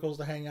and circles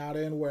to hang out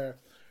in where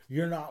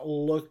you're not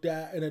looked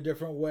at in a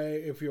different way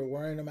if you're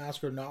wearing a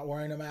mask or not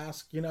wearing a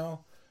mask, you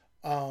know?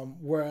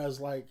 Whereas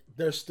like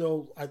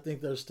I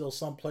think there's still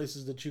some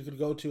places that you could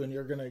go to and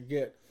you're going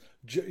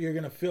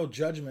to feel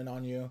judgment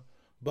on you.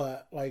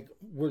 But like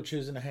we're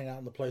choosing to hang out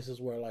in the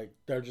places where like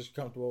they're just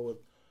comfortable with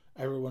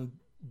everyone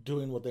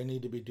doing what they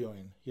need to be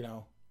doing, you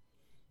know?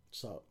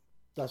 So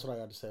that's what I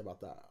got to say about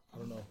that. I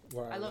don't know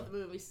where I love the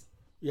movies.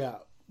 Yeah.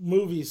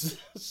 Movies.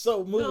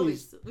 So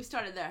movies. We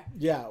started there.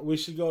 Yeah, we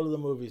should go to the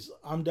movies.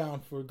 I'm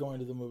down for going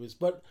to the movies.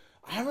 But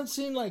I haven't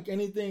seen like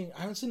anything.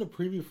 I haven't seen a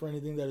preview for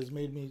anything that has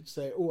made me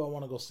say, oh, I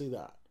want to go see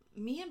that.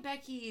 Me and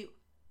Becky,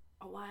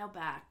 a while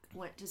back,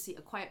 went to see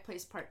A Quiet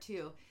Place Part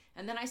 2.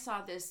 And then I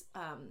saw this,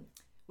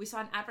 we saw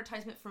an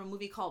advertisement for a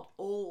movie called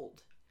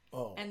Old.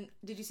 Oh. And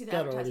did you see that?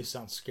 That already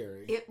sounds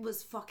scary. It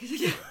was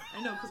fucking...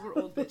 I know, because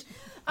we're old, bitch.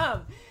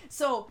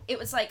 So it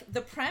was like,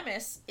 the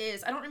premise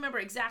is, I don't remember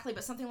exactly,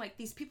 but something like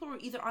these people were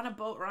either on a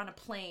boat or on a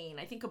plane.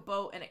 I think a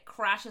boat, and it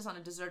crashes on a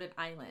deserted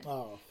island.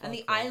 Oh, and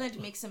the island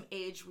makes them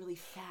age really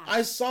fast.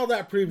 I saw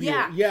that preview.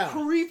 Yeah.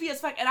 Creepy as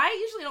fuck. And I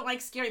usually don't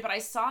like scary, but I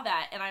saw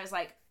that, and I was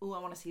like, ooh, I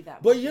want to see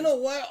that movie. But you know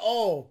what?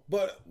 Oh,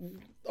 but,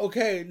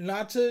 okay,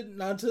 not to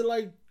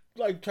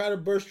like try to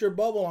burst your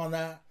bubble on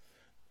that.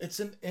 It's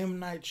an M.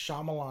 Night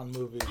Shyamalan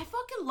movie. I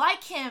fucking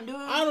like him, dude.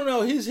 I don't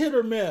know. He's hit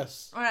or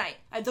miss. All right.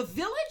 The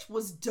Village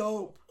was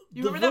dope.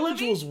 You remember The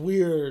Village was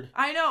weird.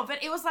 I know,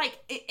 but it was like,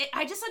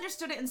 I just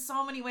understood it in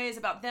so many ways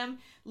about them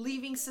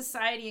leaving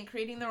society and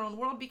creating their own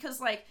world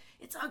because, like,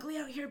 it's ugly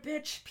out here,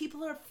 bitch.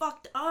 People are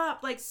fucked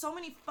up. Like, so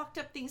many fucked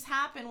up things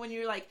happen when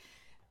you're, like,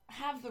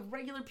 have the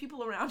regular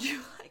people around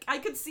you. Like, I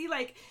could see,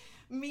 like...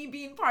 me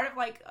being part of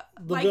like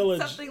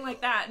Village. Something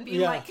like that and being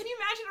like, can you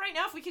imagine right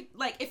now if we could,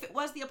 like, if it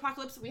was the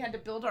apocalypse and we had to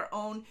build our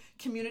own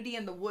community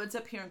in the woods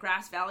up here in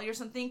Grass Valley or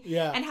something,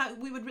 and how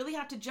we would really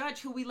have to judge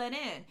who we let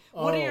in.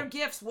 What are your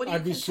gifts? What do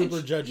I'd be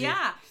super judgy.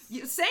 Yeah,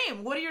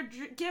 same. What are your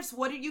gifts?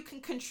 What do you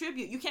can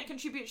contribute? You can't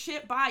contribute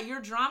shit. Bye. Your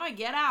drama,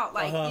 get out.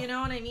 Like, you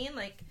know what I mean?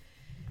 Like,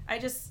 I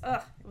just,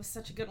 it was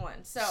such a good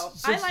one. So,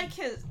 I like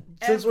his...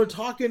 Since we're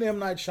talking M.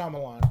 Night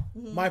Shyamalan,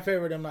 my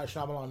favorite M. Night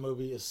Shyamalan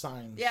movie is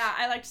Signs. Yeah,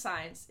 I liked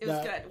Signs. It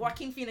was good.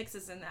 Joaquin Phoenix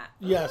is in that.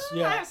 Yes,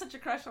 yeah. I have such a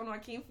crush on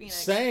Joaquin Phoenix.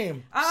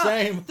 Same.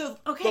 The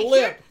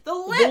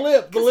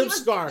lip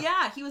scar.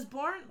 Yeah, he was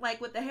born,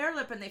 like, with the hair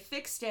lip, and they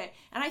fixed it.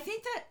 And I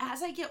think that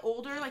as I get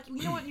older, like,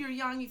 you know when you're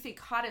young, you think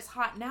hot is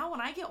hot. Now,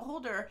 when I get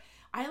older,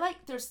 I like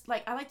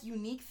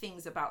unique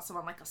things about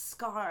someone, like a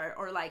scar,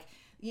 or, like,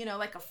 you know,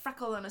 like a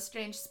freckle in a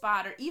strange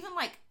spot, or even,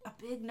 like, a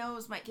big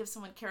nose might give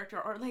someone character,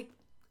 or, like,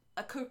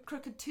 a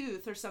crooked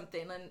tooth or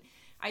something. And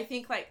I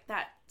think like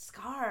that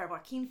scar,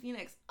 Joaquin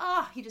Phoenix,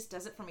 he just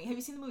does it for me. Have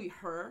you seen the movie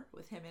Her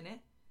with him in it?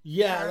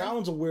 Yeah, Her? that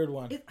one's a weird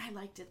one. I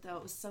liked it though.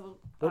 It was so.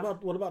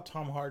 What about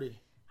Tom Hardy?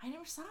 I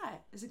never saw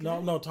it. Is it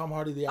good? No, Tom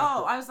Hardy the actor.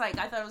 Oh, I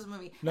thought it was a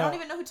movie. No. I don't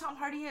even know who Tom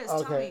Hardy is.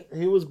 Okay. Tell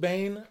me. He was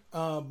Bane,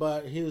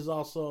 but he was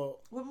also.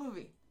 What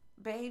movie?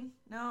 Bane?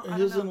 No,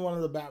 he was in one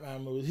of the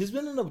Batman movies. He's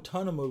been in a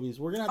ton of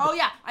movies. We're gonna.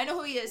 Yeah, I know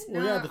who he is.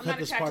 We're gonna have to cut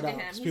this part out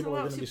because people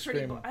are gonna be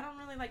screaming. I don't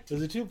really like.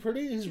 Is he too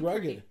pretty? He's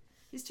rugged. Pretty.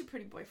 He's too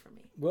pretty boy for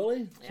me.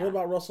 Really? Yeah. So what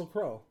about Russell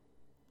Crowe?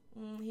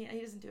 He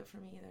doesn't do it for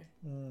me either.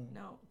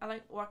 No, I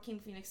like Joaquin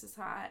Phoenix is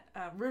hot.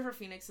 River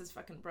Phoenix's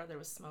fucking brother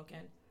was smoking.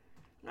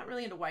 I'm not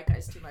really into white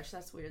guys too much.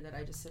 That's weird that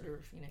I just said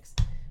River Phoenix.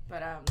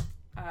 But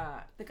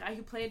the guy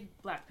who played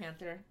Black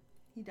Panther,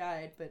 He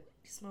died, but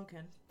he's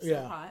smoking.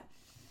 Still hot.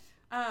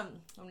 Now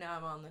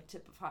I'm on the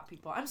tip of hot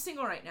people. I'm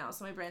single right now,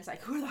 so my brain's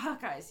like, who are the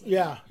hot guys?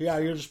 Yeah,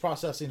 you're just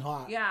processing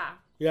hot. Yeah.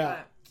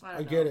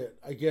 I get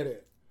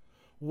it.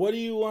 What do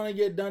you want to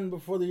get done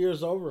before the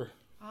year's over?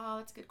 Oh,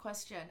 that's a good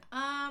question.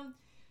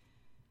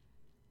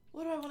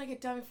 What do I want to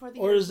get done before the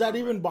year? Or is that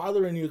even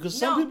bothering you? Because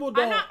some people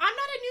don't. I'm not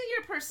a New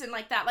Year person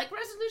like that. Like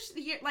resolution of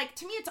the year, like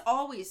to me,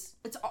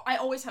 I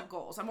always have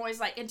goals. I'm always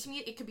like, and to me,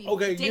 it could be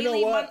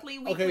daily, monthly,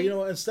 weekly.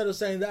 Okay, instead of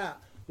saying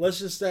that, let's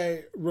just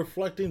say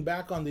reflecting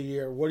back on the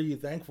year. What are you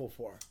thankful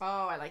for?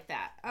 Oh, I like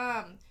that.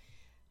 I'm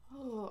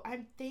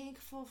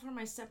thankful for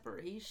my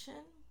separation.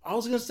 I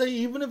was gonna say,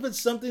 even if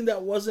it's something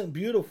that wasn't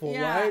beautiful,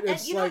 right?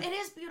 It's and it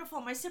is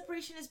beautiful. My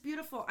separation is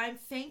beautiful. I'm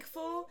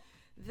thankful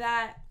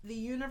that the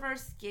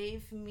universe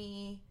gave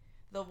me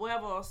the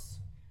huevos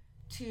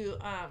to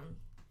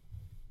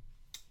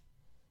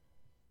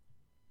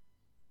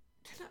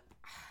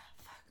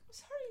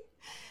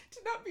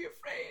not be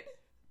afraid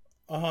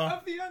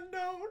of the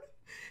unknown,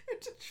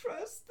 and to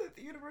trust that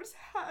the universe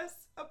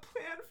has a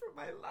plan for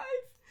my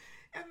life,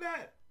 and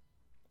that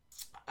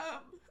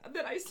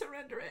I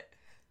surrender it.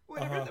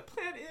 Whatever the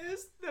plan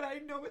is, that I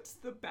know it's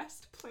the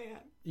best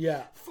plan.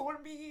 Yeah. For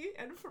me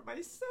and for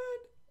my son.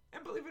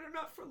 And believe it or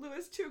not, for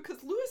Lewis too,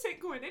 because Lewis ain't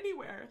going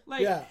anywhere.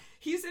 Like,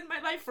 he's in my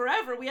life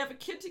forever. We have a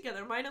kid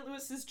together. Mine and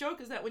Lewis's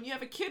joke is that when you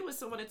have a kid with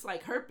someone, it's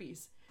like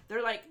herpes.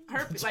 They're like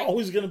herpes. It's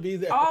always going to be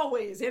there.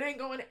 Always. It ain't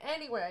going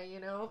anywhere,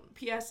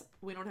 P.S.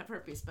 We don't have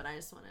herpes, but I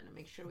just wanted to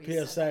make sure we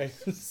PSA.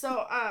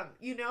 So,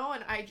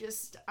 and I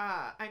just,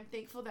 I'm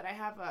thankful that I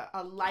have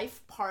a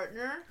life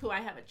partner who I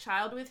have a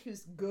child with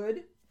who's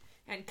good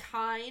and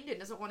kind and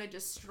doesn't want to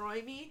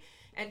destroy me,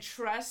 and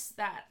trust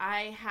that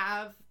I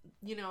have,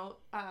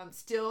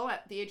 still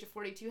at the age of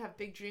 42 have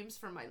big dreams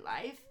for my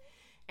life.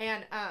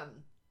 And,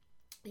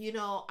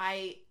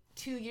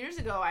 2 years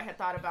ago I had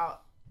thought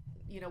about,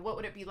 what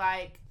would it be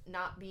like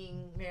not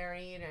being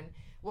married, and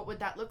what would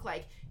that look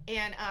like?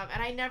 And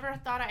I never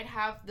thought I'd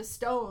have the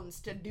stones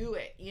to do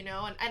it, and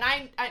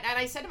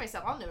I said to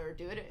myself, I'll never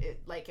do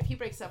it. Like, if he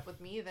breaks up with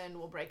me, then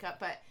we'll break up.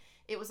 But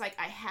it was like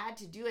I had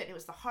to do it. It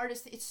was the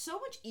hardest. It's so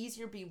much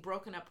easier being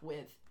broken up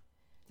with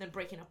than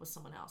breaking up with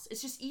someone else.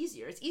 It's just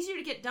easier. It's easier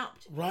to get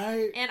dumped.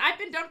 Right. And I've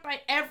been dumped by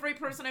every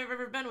person I've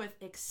ever been with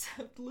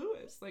except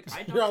Lewis. Like, I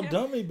dumped You're all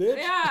dummy, bitch.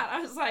 Yeah.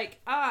 I was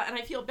like, and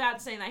I feel bad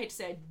saying that. I hate to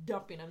say I'm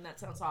dumping him. That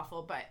sounds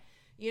awful. But,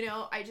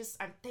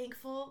 I'm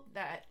thankful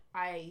that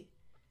I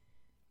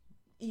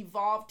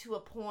evolved to a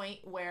point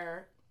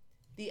where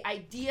the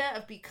idea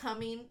of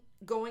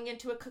going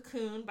into a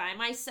cocoon by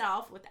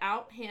myself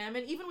without him,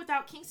 and even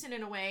without Kingston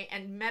in a way,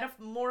 and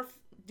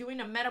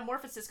doing a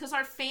metamorphosis, because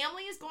our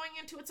family is going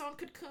into its own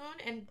cocoon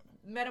and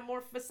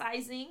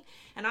metamorphosizing,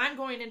 and I'm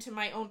going into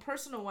my own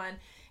personal one.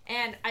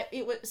 And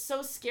it was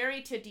so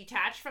scary to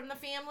detach from the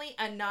family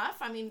enough.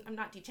 I mean, I'm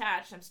not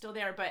detached, I'm still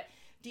there, but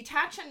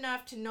detach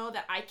enough to know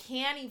that I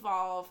can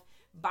evolve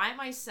by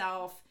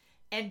myself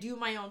and do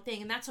my own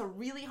thing. And that's a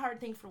really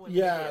hard thing for women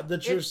to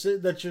do.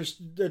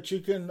 That you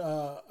can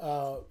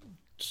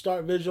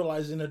start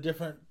visualizing a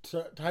different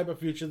type of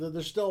future that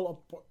they're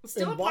still a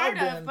part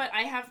of, but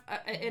I have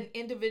an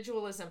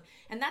individualism,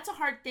 and that's a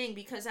hard thing,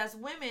 because as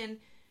women,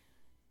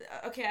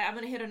 okay, I'm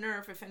gonna hit a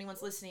nerve if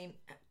anyone's listening.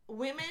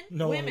 One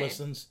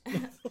listens.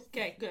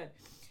 Okay, good.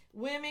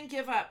 Women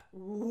give up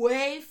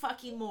way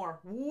fucking more,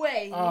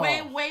 way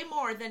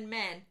more than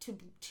men to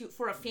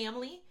for a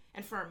family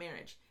and for a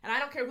marriage. And I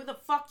don't care who the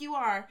fuck you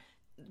are,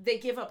 they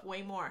give up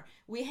way more.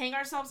 We hang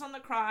ourselves on the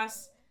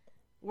cross.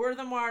 We're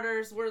the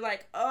martyrs. We're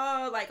like,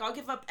 I'll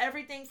give up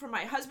everything for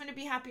my husband to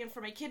be happy and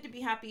for my kid to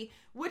be happy,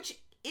 which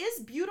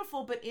is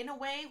beautiful, but in a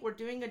way, we're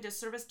doing a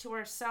disservice to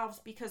ourselves,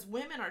 because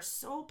women are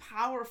so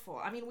powerful.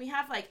 I mean, we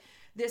have like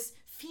this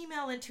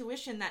female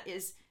intuition that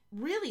is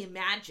really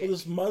magic. Well,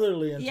 this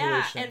motherly intuition.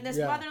 Yeah, and this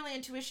motherly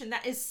intuition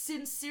that is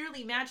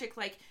sincerely magic.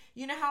 Like,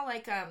 you know how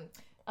like a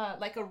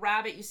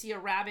rabbit, you see a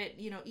rabbit,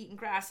 eating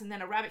grass, and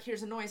then a rabbit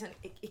hears a noise and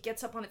it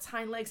gets up on its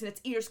hind legs and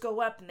its ears go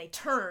up and they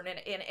turn,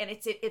 and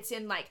it's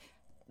in like,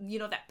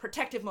 that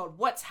protective mode.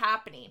 What's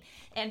happening?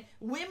 And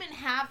women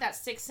have that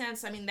sixth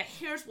sense. I mean, the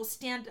hairs will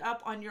stand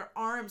up on your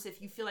arms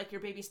if you feel like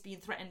your baby's being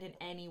threatened in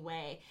any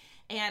way.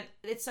 And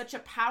it's such a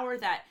power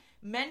that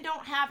men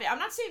don't have it. I'm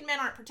not saying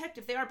men aren't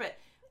protective. They are, but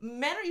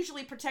men are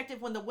usually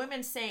protective when the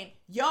women's saying,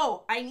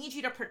 yo, I need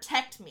you to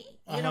protect me.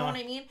 You know what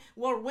I mean?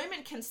 Well,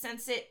 women can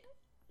sense it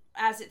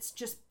as it's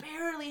just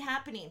barely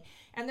happening.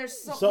 And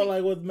there's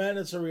like with men,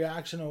 it's a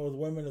reaction, and with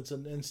women, it's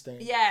an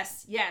instinct.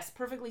 Yes,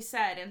 perfectly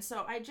said. And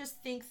so I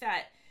just think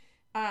that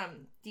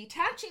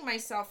detaching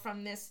myself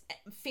from this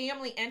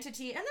family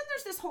entity, and then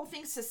there's this whole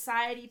thing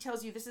society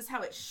tells you this is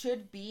how it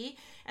should be,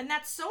 and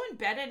that's so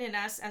embedded in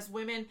us as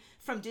women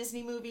from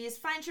Disney movies.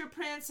 Find your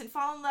prince and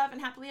fall in love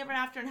and happily ever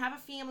after and have a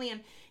family,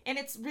 and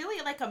it's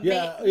really like a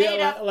made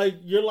up, like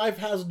your life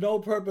has no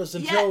purpose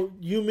until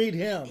you meet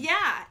him.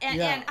 And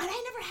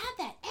I never had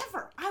that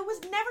ever. I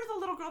was never the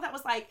little girl that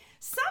was like,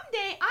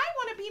 someday I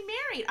want to be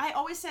married. I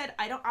always said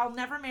I'll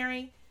never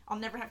marry. I'll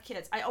never have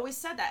kids. I always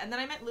said that. And then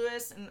I met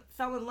Lewis and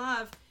fell in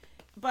love.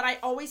 but it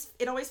always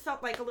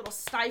felt like a little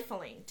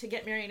stifling to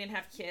get married and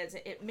have kids.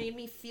 It made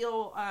me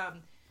feel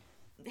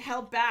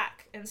held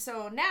back. And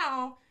so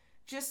now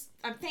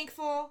I'm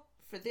thankful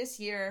for this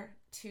year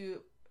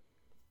to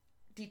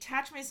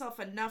detach myself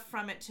enough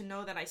from it to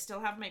know that I still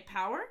have my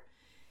power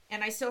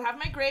and I still have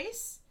my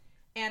grace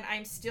and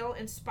I'm still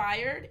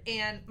inspired,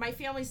 and my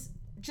family's,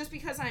 just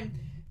because I'm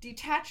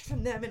detached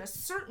from them in a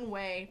certain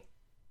way,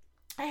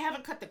 I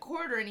haven't cut the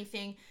cord or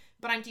anything,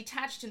 but I'm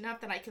detached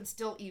enough that I can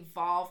still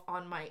evolve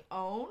on my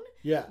own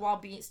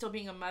while still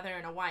being a mother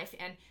and a wife.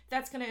 And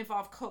that's going to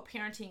involve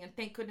co-parenting. And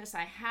thank goodness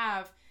I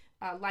have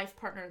a life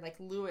partner like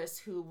Lewis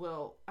who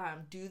will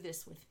do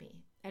this with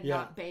me and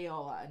not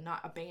bail, not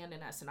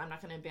abandon us. And I'm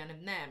not going to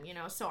abandon them, you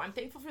know? So I'm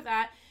thankful for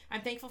that.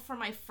 I'm thankful for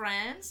my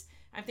friends.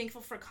 I'm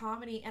thankful for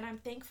comedy. And I'm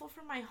thankful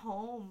for my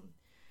home.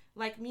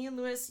 Like me and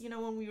Lewis, you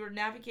know, when we were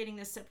navigating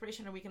this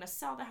separation, are we going to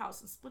sell the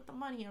house and split the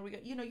money? Are we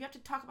going to, you know, you have to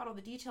talk about all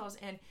the details.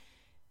 And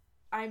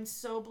I'm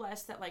so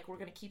blessed that, like, we're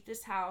going to keep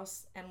this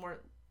house and we're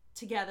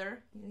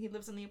together. He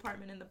lives in the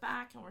apartment in the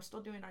back and we're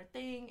still doing our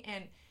thing.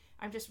 And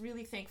I'm just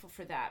really thankful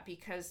for that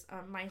because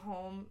my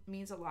home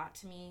means a lot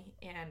to me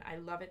and I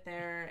love it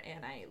there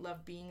and I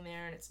love being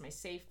there and it's my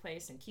safe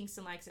place and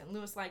Kingston likes it and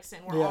Lewis likes it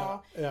and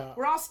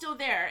we're all still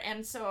there.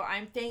 And so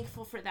I'm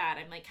thankful for that.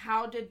 I'm like,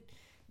 how did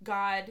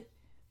God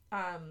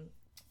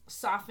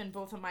soften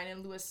both of mine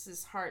and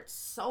Lewis's hearts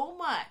so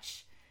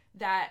much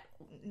that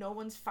no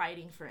one's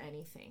fighting for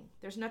anything?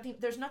 There's nothing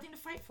to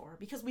fight for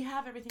because we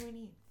have everything we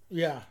need.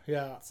 Yeah.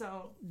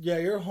 So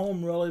your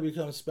home really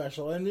becomes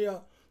special. And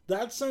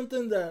that's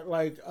something that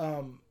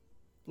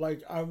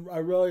I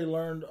really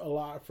learned a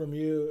lot from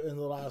you in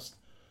the last,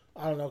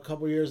 I don't know,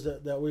 couple years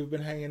that we've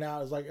been hanging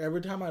out. Is like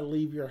every time I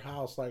leave your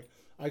house, like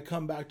I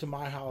come back to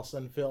my house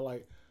and feel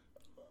like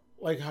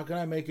how can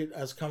I make it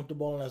as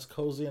comfortable and as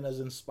cozy and as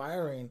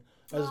inspiring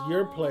as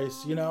your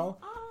place, you know?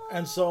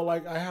 And so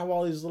like I have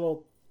all these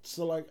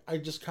I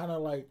just kind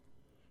of like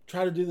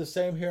try to do the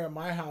same here at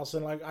my house,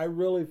 and like I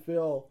really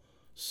feel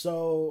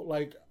so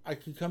like I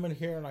can come in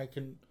here and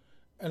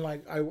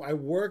I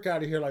work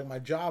out of here, like my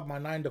job, my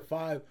 9 to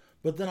 5,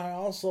 but then I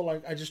also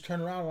like I just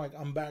turn around and like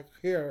I'm back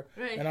here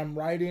and I'm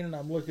writing and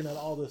I'm looking at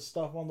all this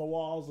stuff on the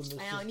walls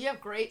and you have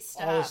great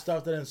stuff, all the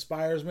stuff that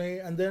inspires me,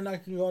 and then I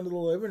can go into the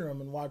living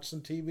room and watch some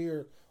TV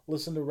or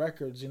listen to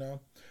records. You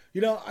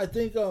know I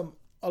think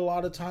a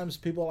lot of times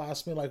people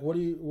ask me like, what are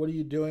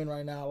you doing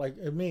right now? Like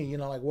me, you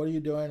know, like what are you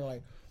doing?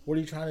 Like what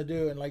are you trying to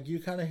do? And like you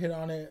kind of hit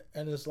on it,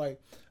 and it's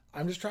like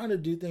I'm just trying to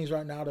do things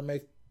right now to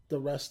make the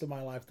rest of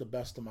my life the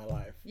best of my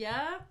life.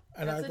 Yeah,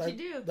 and that's what you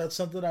do. That's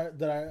something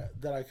that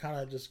I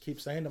kind of just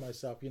keep saying to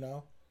myself, you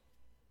know.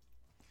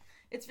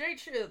 It's very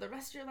true. The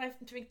rest of your life,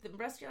 to make the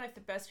rest of your life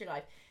the best of your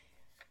life.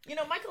 You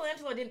know,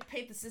 Michelangelo didn't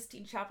paint the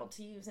Sistine Chapel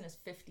till he was in his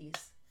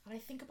 50s, and I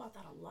think about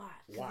that a lot.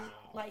 Wow.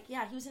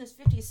 He was in his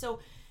 50s. So,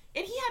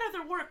 and he had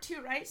other work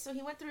too, right? So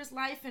he went through his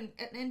life,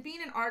 and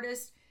being an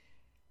artist.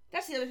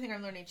 That's the other thing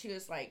I'm learning too.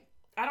 Is like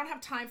I don't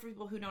have time for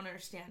people who don't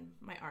understand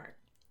my art.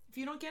 If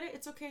you don't get it,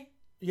 it's okay.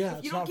 Yeah,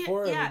 it's not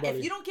for everybody.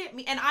 If you don't get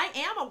me, and I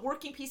am a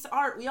working piece of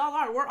art. We all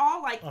are. We're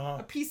all like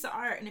a piece of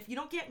art. And if you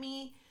don't get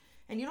me,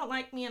 and you don't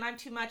like me, and I'm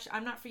too much,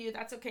 I'm not for you.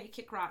 That's okay.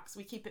 Kick rocks.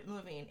 We keep it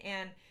moving.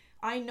 And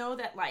I know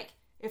that like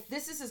if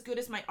this is as good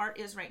as my art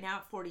is right now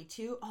at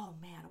 42, oh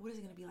man, what is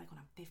it going to be like when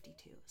I'm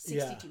 52,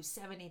 62,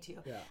 72?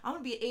 Yeah. I'm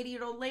going to be an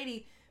 80-year-old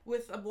lady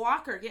with a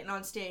walker getting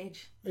on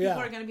stage. People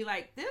are going to be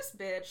like, this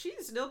bitch,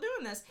 she's still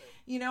doing this,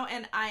 you know.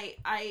 And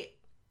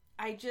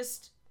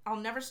I'll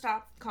never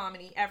stop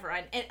comedy ever.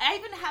 And I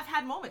even have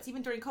had moments,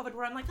 even during COVID,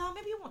 where I'm like, oh,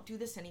 maybe I won't do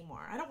this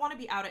anymore. I don't want to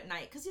be out at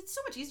night because it's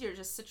so much easier to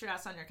just sit your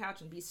ass on your couch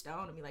and be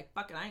stoned and be like,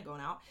 fuck it, I ain't going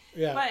out.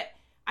 Yeah. But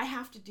I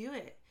have to do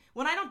it.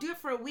 When I don't do it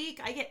for a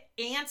week, I get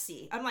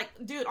antsy. I'm like,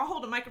 dude, I'll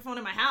hold a microphone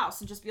in my house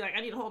and just be like,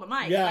 I need to hold a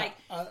mic. Yeah,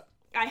 like,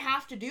 I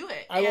have to do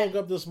it. I woke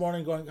up this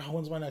morning going, oh,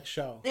 when's my next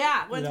show?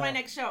 Yeah, when's my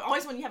next show?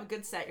 Always when you have a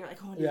good set, you're like,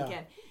 oh,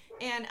 again.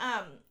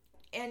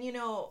 And you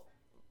know,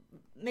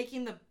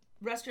 making the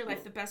rest of your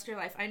life the best of your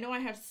life. I know I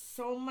have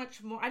so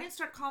much more. I didn't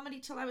start comedy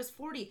till I was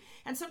 40.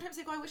 And sometimes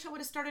I go, I wish I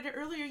would have started it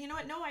earlier. You know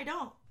what? No, I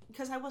don't.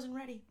 Because I wasn't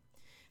ready.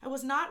 I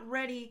was not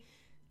ready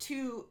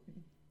to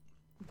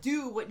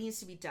do what needs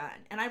to be done.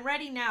 And I'm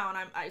ready now.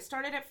 And I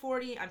started at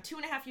 40. I'm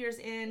 2.5 years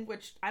in,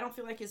 which I don't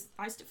feel like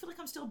I still feel like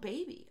I'm still a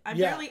baby. I'm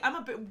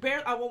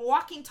a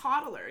walking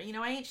toddler. You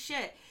know, I ain't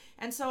shit.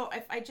 And so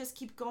if I just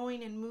keep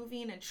going and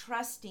moving and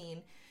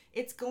trusting,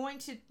 it's going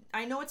to,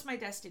 I know it's my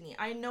destiny.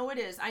 I know it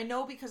is. I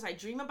know because I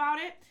dream about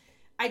it.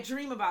 I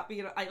dream about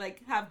being, I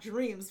like have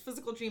dreams,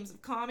 physical dreams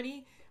of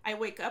comedy. I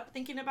wake up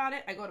thinking about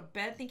it. I go to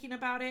bed thinking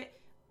about it.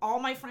 All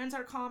my friends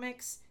are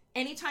comics.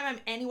 Anytime I'm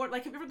anywhere,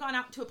 like have you ever gone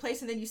out to a place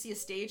and then you see a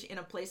stage in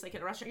a place like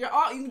at a restaurant?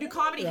 You can do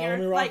comedy here. Let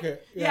me rock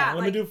it. Yeah,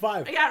 let me do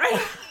 5. Yeah,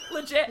 right.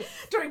 Legit.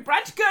 During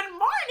brunch, good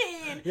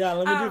morning. Yeah,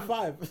 let me do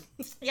 5.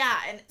 Yeah,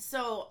 and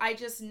so I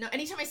just know,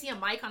 anytime I see a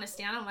mic on a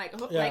stand, I'm like,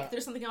 like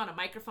there's something on a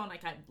microphone,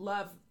 like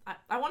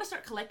I want to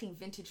start collecting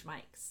vintage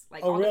mics,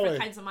 like all different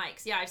kinds of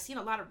mics. Yeah, I've seen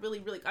a lot of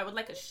really, I would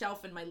like a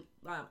shelf in my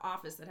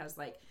office that has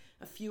like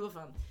a few of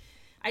them.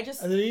 I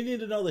just... And then you need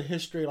to know the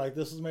history. Like,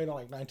 this was made in,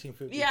 like,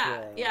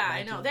 1954. Yeah,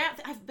 I know.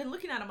 I've been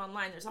looking at them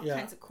online. There's all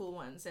kinds of cool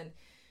ones. And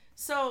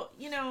so,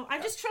 you know,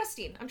 I'm just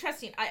trusting. I'm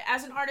trusting.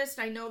 As an artist,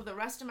 I know the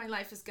rest of my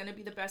life is going to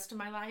be the best of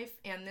my life.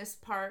 And this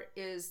part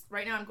is...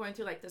 Right now, I'm going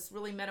through, like, this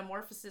really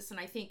metamorphosis. And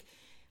I think...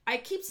 I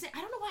keep saying...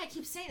 I don't know why I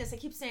keep saying this. I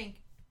keep saying,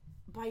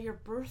 by your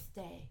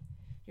birthday,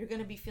 you're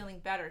going to be feeling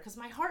better. Because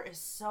my heart is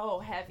so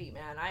heavy,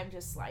 man. I'm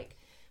just, like...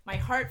 My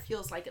heart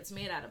feels like it's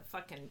made out of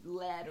fucking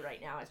lead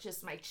right now. It's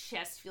just my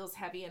chest feels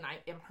heavy and I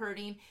am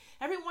hurting.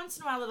 Every once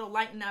in a while it'll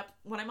lighten up.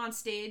 When I'm on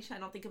stage, I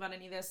don't think about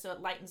any of this, so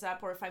it lightens up.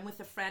 Or if I'm with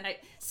a friend,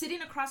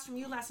 sitting across from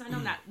you last night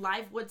on that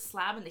live wood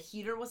slab and the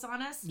heater was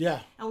on us.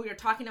 Yeah. And we were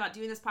talking about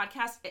doing this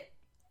podcast.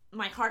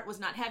 My heart was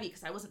not heavy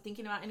because I wasn't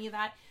thinking about any of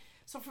that.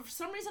 So for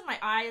some reason, my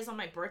eye is on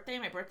my birthday.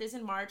 My birthday's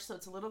in March, so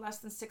it's a little less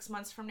than 6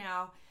 months from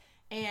now.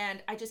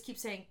 And I just keep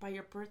saying, by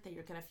your birthday,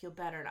 you're going to feel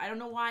better. And I don't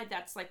know why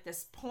that's like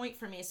this point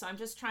for me. So I'm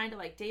just trying to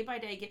like day by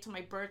day get to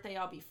my birthday.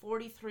 I'll be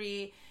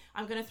 43.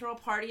 I'm going to throw a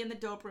party in the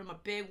dope room, a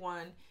big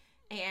one.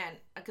 And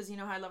because you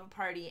know how I love a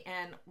party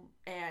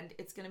and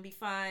it's going to be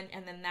fun.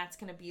 And then that's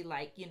going to be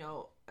like, you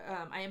know,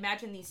 I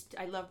imagine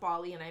I love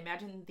Bali, and I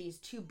imagine these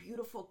two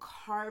beautiful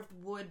carved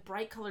wood,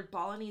 bright colored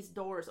Balinese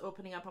doors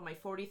opening up on my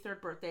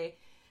 43rd birthday.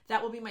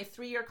 That will be my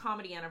 3-year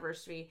comedy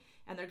anniversary.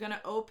 And they're going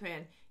to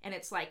open, and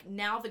it's like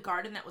now the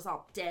garden that was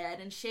all dead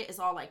and shit is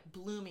all like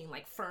blooming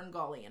like fern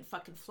gully and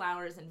fucking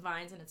flowers and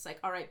vines. And it's like,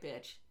 all right,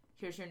 bitch,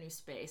 here's your new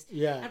space.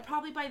 Yeah. And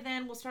probably by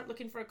then we'll start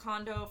looking for a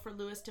condo for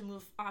Lewis to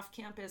move off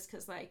campus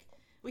because like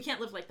we can't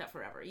live like that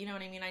forever. You know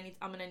what I mean?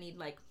 I'm going to need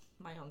like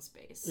my own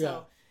space. Yeah.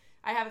 So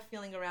I have a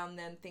feeling around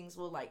then things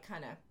will like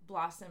kind of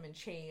blossom and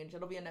change.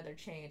 It'll be another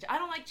change. I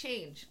don't like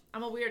change.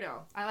 I'm a weirdo.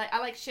 I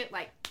like shit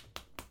like...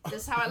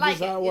 This is how I like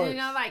it. You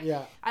know, like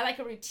I like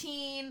a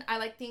routine. I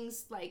like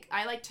things like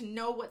I like to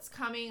know what's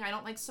coming. I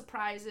don't like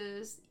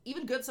surprises,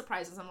 even good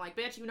surprises. I'm like,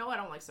 bitch, you know I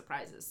don't like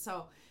surprises.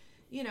 So,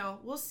 you know,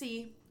 we'll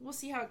see. We'll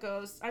see how it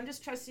goes. I'm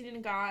just trusting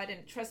in God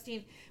and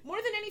trusting more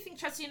than anything,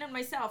 trusting in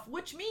myself.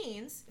 Which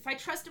means if I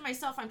trust in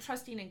myself, I'm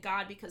trusting in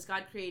God because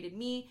God created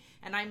me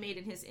and I'm made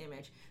in His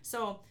image.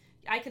 So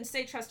I can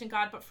say trust in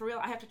God, but for real,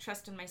 I have to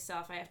trust in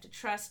myself. I have to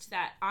trust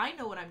that I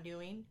know what I'm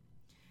doing.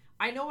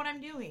 I know what I'm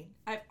doing.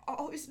 I've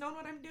always known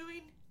what I'm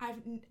doing.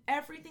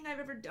 Everything I've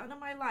ever done in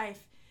my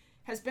life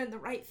has been the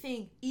right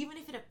thing. Even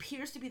if it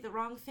appears to be the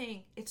wrong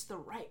thing, it's the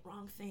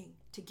wrong thing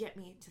to get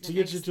me to the next thing.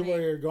 To get you to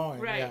where you're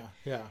going. Right.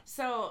 Yeah.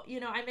 So,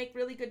 you know, I make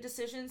really good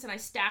decisions and I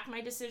stack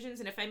my decisions.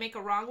 And if I make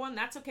a wrong one,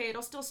 that's okay.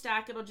 It'll still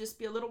stack. It'll just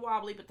be a little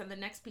wobbly, but then the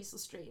next piece will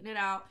straighten it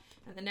out.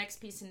 And the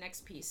next piece and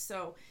next piece.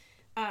 So,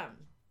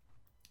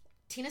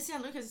 Tina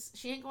San Lucas,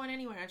 she ain't going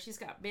anywhere. She's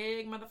got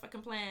big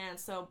motherfucking plans.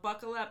 So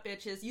buckle up,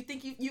 bitches. You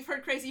think you've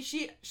heard crazy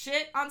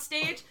shit on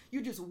stage?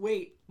 You just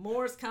wait.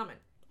 More's coming.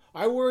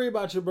 I worry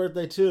about your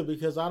birthday too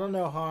because I don't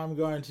know how I'm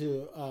going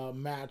to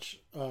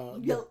match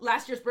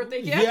last year's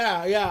birthday gift.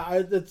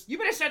 Yeah. You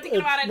better start thinking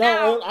about it now.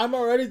 No, I'm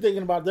already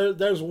thinking about it.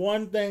 There's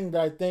one thing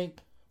that I think.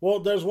 Well,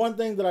 there's one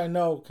thing that I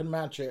know can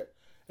match it,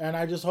 and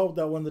I just hope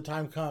that when the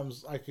time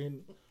comes, I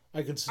can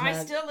snag.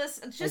 I still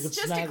listen. Just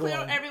to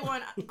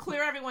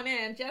clear everyone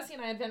in. Jesse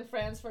and I have been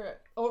friends for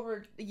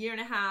over a year and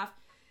a half,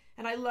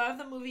 and I love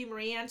the movie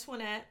Marie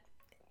Antoinette,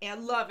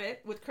 and love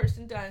it with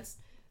Kirsten Dunst,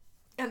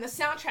 and the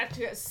soundtrack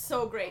to it is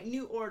so great.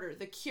 New Order,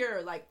 The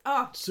Cure,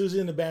 Susie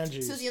and the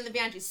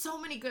Banshees. So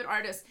many good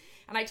artists,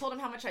 and I told him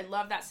how much I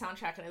love that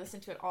soundtrack, and I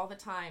listened to it all the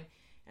time.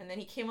 And then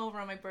he came over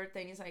on my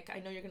birthday, and he's like, "I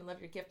know you're gonna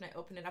love your gift," and I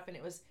opened it up, and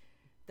it was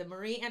the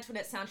Marie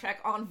Antoinette soundtrack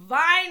on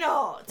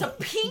vinyl. It's a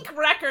pink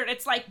record.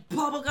 It's like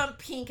bubblegum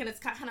pink, and it's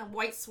got kind of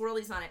white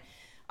swirlies on it.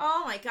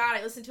 Oh my God,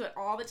 I listen to it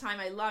all the time.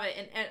 I love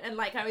it. And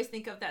like, I always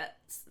think of that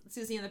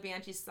Susie and the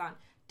Banshees song.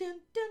 Dun,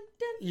 dun,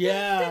 dun,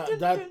 yeah, dun, dun,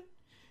 that dun,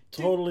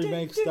 totally dun,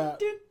 makes dun, that.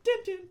 Dun, dun,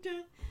 dun,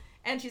 dun.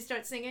 And she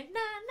starts singing, na,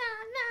 na,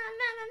 na,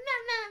 na, na, na,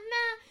 na,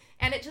 na.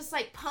 And it just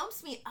like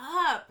pumps me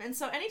up. And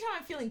so anytime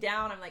I'm feeling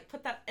down, I'm like,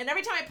 put that. And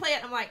every time I play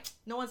it, I'm like,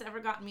 no one's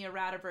ever gotten me a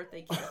rad or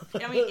birthday gift.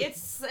 I mean,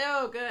 it's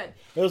so good.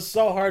 It was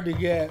so hard to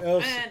get. It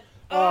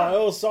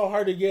was so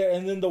hard to get.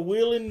 And then the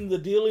wheeling and the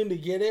dealing to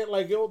get it,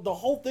 the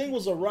whole thing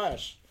was a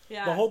rush.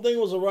 Yeah. The whole thing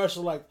was a rush.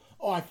 Like,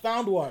 oh, I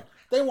found one.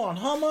 They want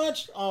how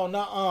much? Oh,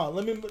 no,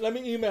 let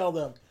me email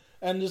them.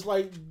 And just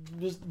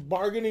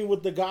bargaining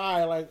with the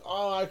guy, like,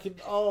 oh, I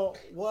could, oh,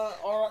 what,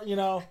 all right, you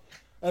know.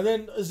 And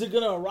then, is it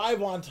going to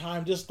arrive on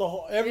time? Just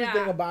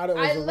everything about it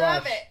was a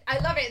rush. I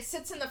love it. It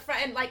sits in the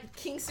front, and like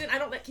Kingston, I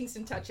don't let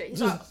Kingston touch it. He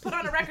thought, put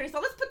on a record. He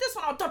thought, let's put this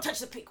one on. Don't touch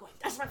the pink one.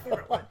 That's my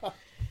favorite one.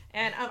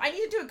 And I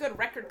need to do a good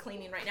record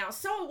cleaning right now.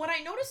 So what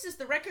I noticed is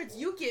the records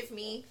you give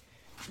me,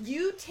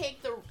 you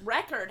take the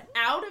record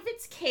out of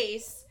its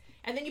case,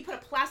 and then you put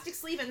a plastic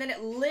sleeve, and then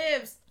it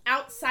lives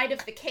outside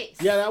of the case.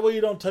 Yeah, that way you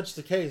don't touch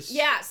the case.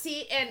 Yeah,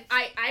 see, and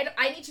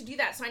I need to do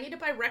that. So I need to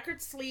buy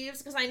record sleeves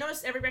because I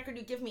noticed every record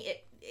you give me,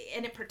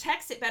 it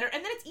protects it better.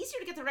 And then it's easier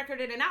to get the record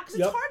in and out because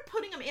it's hard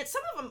putting them in.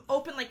 Some of them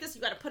open like this,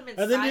 you got to put them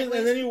in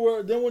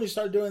sideways. Then when you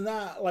start doing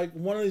that, like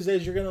one of these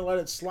days you're going to let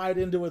it slide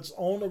into its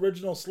own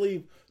original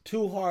sleeve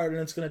too hard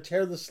and it's going to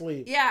tear the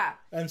sleeve. Yeah.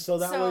 And so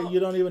that way you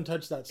don't even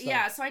touch that stuff.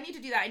 Yeah, so I need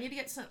to do that. I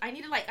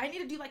need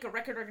to do like a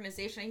record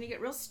organization. I need to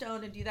get real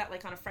stoned and do that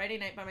like on a Friday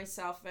night by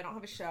myself if I don't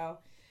have a show.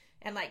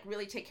 And like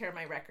really take care of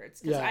my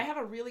records because I have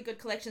a really good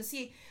collection.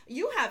 See,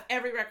 you have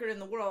every record in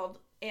the world,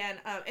 and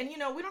you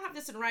know we don't have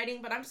this in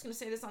writing, but I'm just going to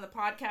say this on the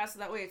podcast so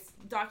that way it's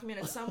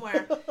documented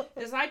somewhere.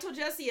 Is I told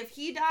Jesse if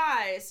he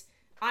dies,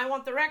 I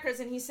want the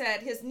records, and he said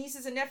his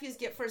nieces and nephews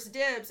get first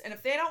dibs, and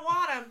if they don't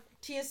want them,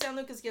 Tia San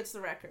Lucas gets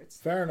the records.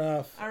 Fair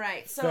enough. All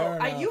right, so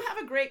you have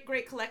a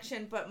great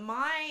collection, but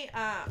my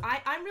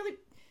I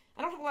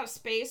don't have a lot of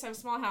space. I have a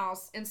small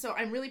house, and so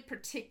I'm really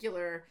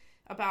particular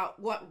about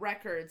what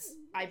records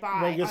I buy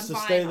on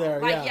vinyl. Stay there,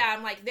 like,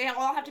 I'm like, they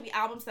all have to be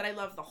albums that I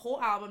love the whole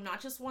album,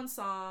 not just one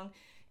song.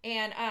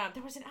 And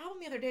there was an album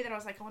the other day that I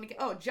was like, I want to get.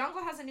 Oh,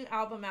 Jungle has a new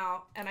album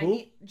out, and I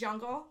need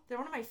Jungle. They're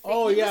one of my favorites.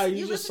 Oh yeah,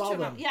 you just saw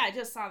them. Yeah, I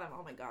just saw them.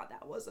 Oh my god,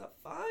 that was a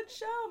fun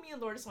show. Me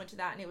and Lourdes went to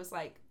that, and it was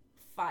like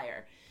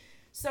fire.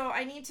 So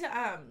I need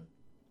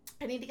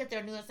to get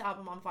their newest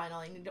album on vinyl.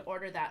 I need to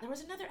order that. There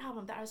was another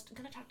album that I was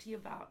going to talk to you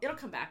about. It'll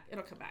come back.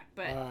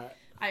 But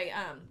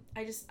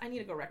I need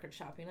to go record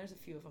shopping. There's a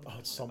few of them. Oh,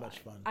 it's so much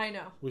fun. I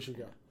know. We should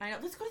go. I know.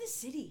 Let's go to the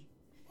city.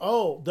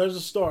 Oh, there's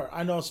a store.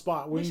 I know a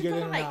spot. We can get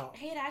in and out.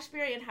 Haight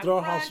Ashbury and have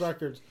Throw brunch. House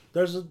Records.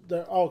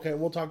 Okay,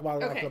 we'll talk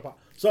about it after the pod.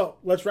 So,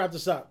 let's wrap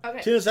this up.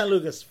 Okay. Tina San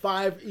Lucas,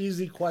 5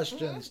 easy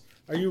questions.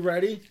 Mm-hmm. Are you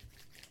ready?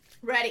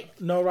 Ready.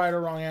 No right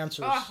or wrong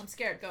answers. Oh, I'm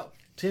scared. Go.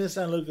 Tina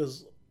San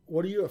Lucas,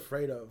 what are you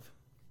afraid of?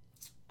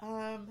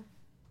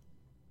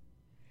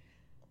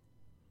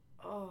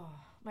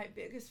 My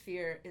biggest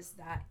fear is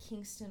that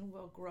Kingston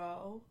will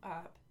grow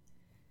up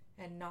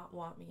and not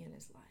want me in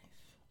his life.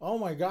 Oh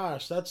my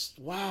gosh, that's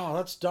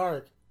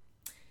dark.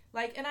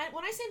 Like, and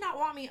when I say not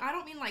want me, I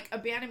don't mean like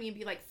abandon me and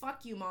be like,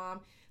 fuck you,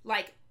 mom.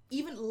 Like,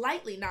 even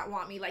lightly not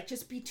want me, like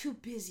just be too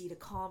busy to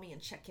call me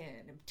and check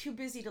in. I'm too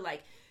busy to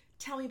like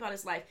tell me about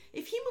his life.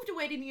 If he moved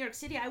away to New York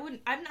City,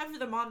 I'm never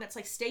the mom that's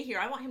like, stay here.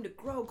 I want him to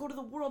grow, go to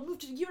the world, move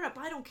to Europe.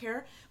 I don't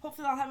care.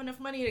 Hopefully I'll have enough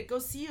money to go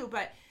see you.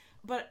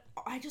 But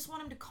I just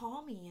want him to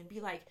call me and be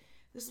like,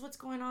 this is what's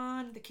going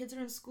on. The kids are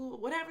in school,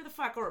 whatever the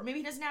fuck. Or maybe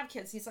he doesn't have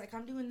kids. He's like,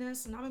 I'm doing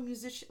this and I'm a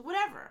musician,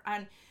 whatever.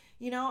 And,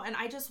 and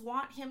I just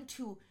want him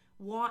to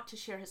want to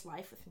share his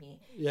life with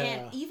me. Yeah.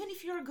 And even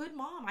if you're a good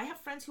mom, I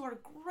have friends who are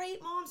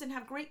great moms and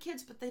have great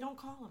kids, but they don't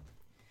call him.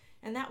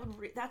 And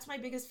that's my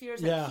biggest fear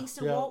is that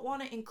Kingston won't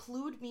want to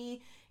include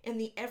me in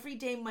the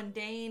everyday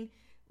mundane.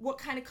 What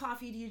kind of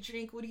coffee do you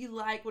drink? What do you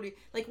like? Where do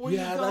you going?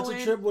 Yeah, that's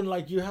a trip when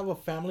like you have a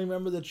family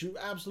member that you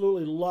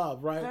absolutely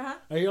love, right? Uh-huh.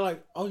 And you're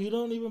like, oh, you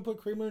don't even put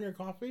creamer in your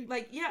coffee?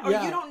 Like, you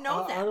don't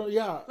know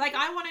that. Like,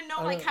 I want to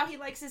know like how he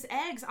likes his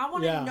eggs. I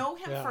want to know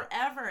him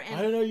forever. And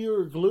I didn't know you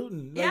were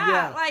gluten.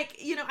 I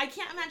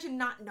can't imagine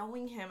not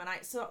knowing him. And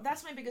so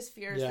that's my biggest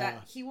fear is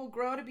that he will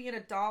grow to be an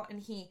adult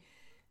and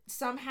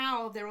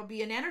somehow there will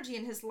be an energy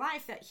in his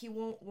life that he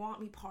won't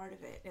want me part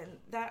of it. And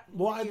that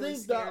I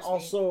think that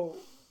also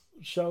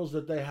shows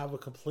that they have a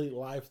complete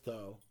life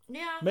though.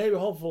 Yeah. Maybe,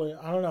 hopefully.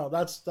 I don't know.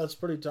 That's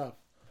pretty tough.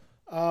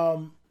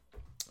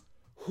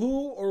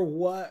 Who or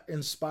what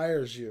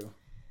inspires you?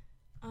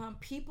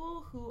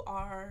 People who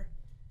are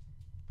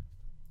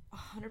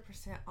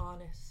 100%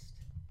 honest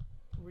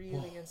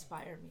really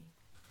inspire me.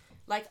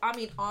 Like, I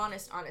mean,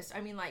 honest.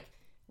 I mean, like,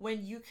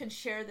 when you can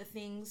share the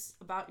things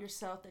about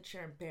yourself that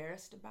you're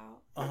embarrassed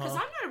about. Because I'm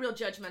not a real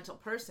judgmental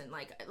person.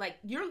 Like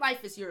your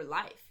life is your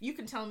life. You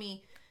can tell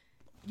me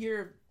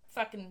you're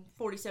fucking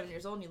 47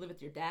 years old and you live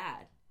with your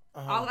dad.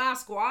 I'll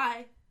ask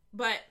why,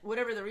 but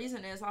whatever the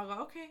reason is, I'll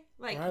go, okay.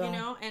 Like,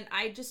 and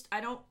I just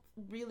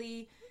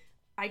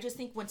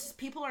think when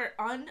people are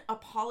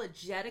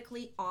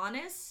unapologetically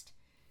honest,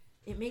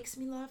 it makes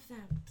me love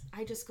them.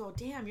 I just go,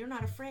 damn, you're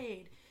not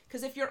afraid.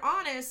 Because if you're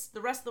honest,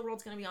 the rest of the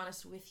world's going to be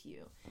honest with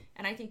you.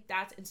 And I think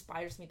that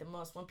inspires me the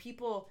most. When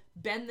people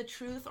bend the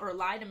truth or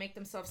lie to make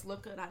themselves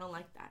look good, I don't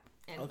like that.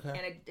 And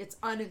it's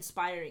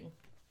uninspiring.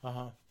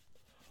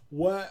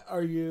 What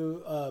are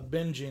you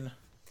binging?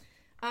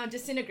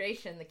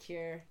 Disintegration, The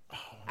Cure. Oh,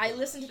 I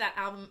listen to that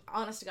album,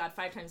 honest to God,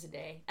 5 times a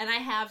day. And I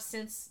have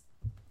since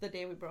the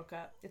day we broke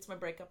up. It's my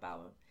breakup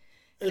album.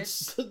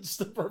 It's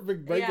the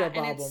perfect breakup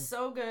album. And it's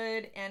so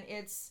good. And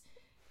it's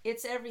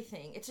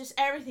everything. It's just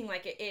everything.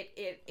 Like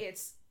it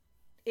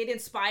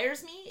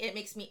inspires me.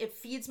 It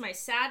feeds my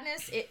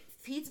sadness. It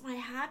feeds my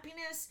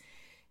happiness.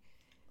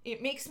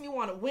 It makes me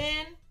want to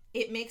win.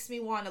 It makes me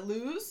want to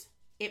lose.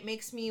 It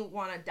makes me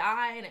want to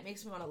die, and it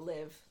makes me want to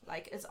live.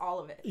 Like, it's all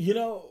of it.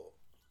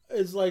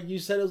 It's like you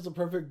said, it's the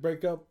perfect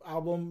breakup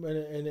album,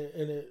 and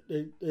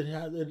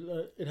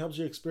it helps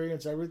you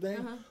experience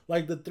everything.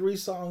 Like the 3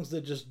 songs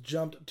that just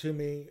jumped to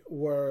me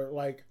were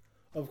like,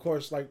 of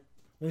course, like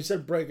when you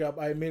said breakup,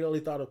 I immediately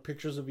thought of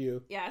Pictures of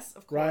You. Yes,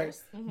 of Right?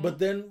 course. Mm-hmm.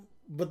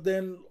 But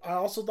then I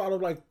also thought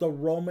of like the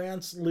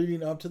romance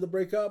leading up to the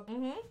breakup.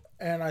 Mm-hmm.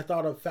 And I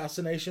thought of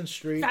Fascination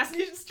Street.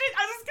 Fascination Street.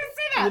 I was just gonna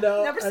say that. You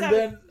know, Never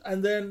said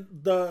and then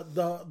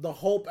the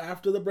hope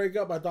after the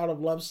breakup, I thought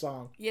of Love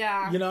Song.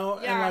 Yeah. You know,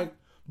 Yeah. and like,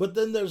 but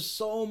then there's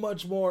so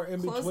much more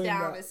in Close between.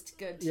 Down that. is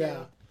good too.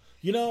 Yeah.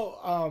 You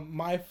know,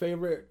 my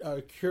favorite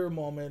Cure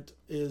moment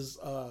is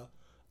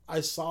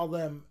I saw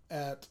them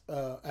at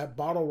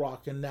Bottle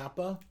Rock in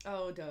Napa.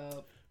 Oh,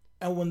 dope.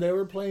 And when they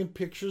were playing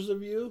Pictures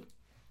of You,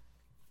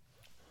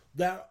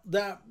 that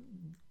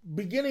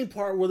beginning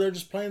part where they're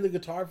just playing the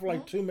guitar for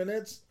like 2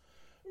 minutes,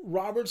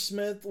 Robert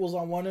Smith was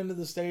on one end of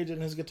the stage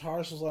and his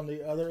guitarist was on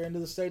the other end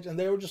of the stage, and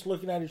they were just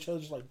looking at each other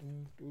just like,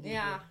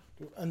 Yeah.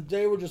 and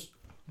they were just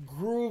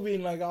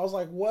grooving. Like, I was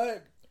like,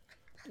 what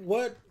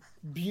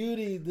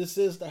beauty this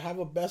is to have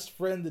a best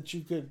friend that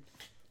you could,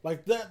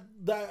 like,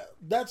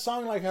 that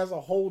song like has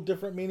a whole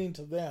different meaning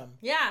to them.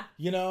 Yeah.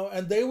 You know,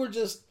 and they were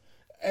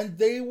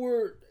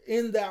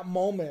in that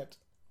moment,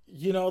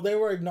 you know, they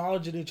were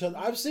acknowledging each other.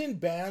 I've seen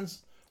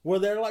bands where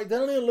they're like, they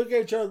don't even look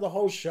at each other the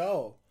whole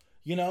show,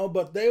 you know,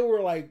 but they were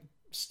like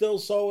still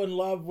so in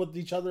love with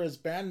each other as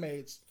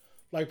bandmates,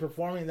 like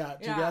performing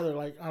that together,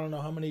 like, I don't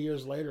know how many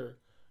years later,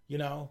 you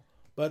know,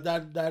 but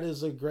that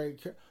is a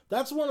great,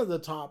 that's one of the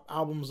top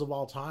albums of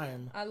all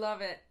time. I love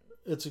it.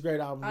 It's a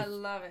great album. I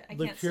love it. I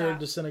The can't Cure stop.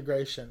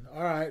 Disintegration.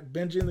 All right,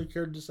 binging The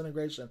Cure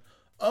Disintegration.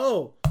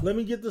 Oh, let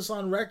me get this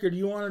on record.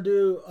 You want to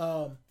do?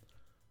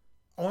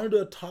 I want to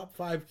do a top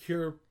 5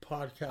 Cure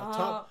podcast.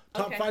 Top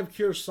okay. 5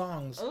 Cure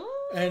songs. Ooh.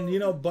 And you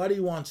know, Buddy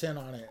wants in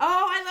on it.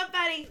 Oh, I love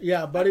Buddy.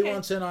 Yeah, Buddy Okay.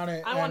 wants in on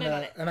it. I want in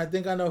on it. And I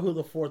think I know who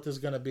the 4th is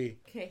going to be.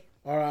 Okay.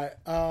 All right.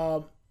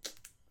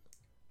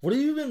 What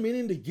have you been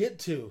meaning to get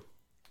to?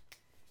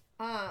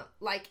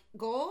 Like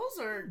goals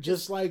or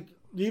Just like,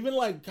 even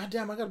like,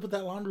 goddamn, I got to put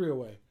that laundry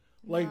away.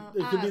 Like,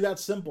 No, it could be that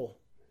simple.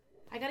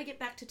 I gotta get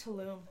back to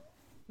Tulum,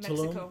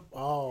 Mexico. Tulum?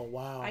 Oh,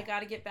 wow. I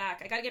gotta get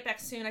back. I gotta get back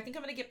soon. I think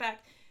I'm gonna get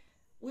back.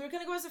 We were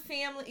gonna go as a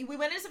family. We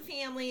went as a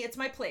family. It's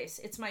my place.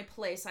 It's my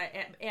place.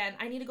 And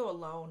I need to go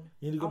alone.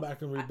 You need to go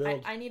back and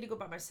rebuild. I need to go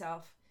by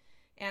myself.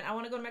 And I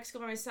want to go to Mexico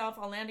by myself.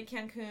 I'll land in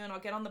Cancun. I'll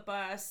get on the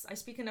bus. I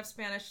speak enough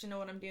Spanish to know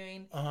what I'm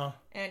doing.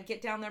 And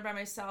get down there by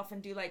myself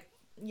and do like,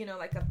 you know,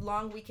 like a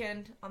long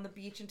weekend on the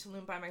beach in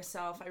Tulum by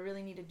myself. I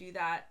really need to do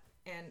that.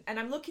 And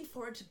I'm looking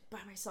forward to by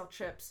myself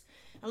trips.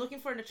 I'm looking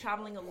forward to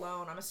traveling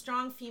alone. I'm a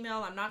strong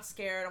female. I'm not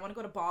scared. I want to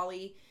go to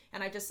Bali.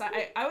 And I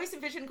always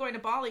envisioned going to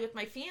Bali with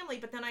my family,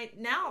 but then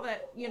now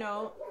that, you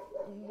know,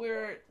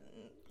 we're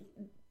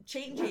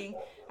changing,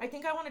 I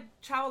think I want to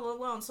travel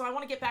alone. So I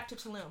want to get back to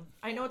Tulum.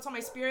 I know it's on my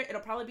spirit.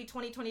 It'll probably be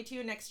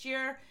 2022 next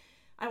year.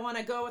 I want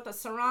to go with a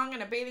sarong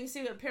and a bathing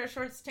suit, a pair of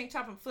shorts, tank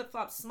top, and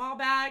flip-flops, small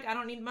bag. I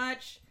don't need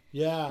much.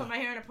 Yeah. Put my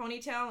hair in a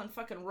ponytail and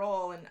fucking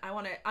roll. And I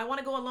want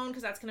to go alone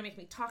because that's going to make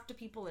me talk to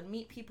people and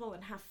meet people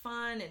and have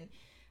fun. And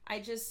I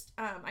just,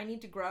 I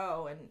need to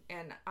grow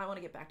and I want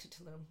to get back to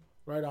Tulum.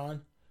 Right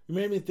on. You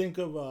made me think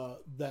of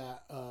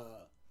that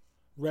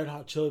Red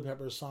Hot Chili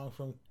Peppers song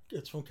from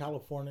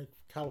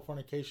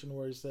Californication,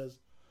 where he says,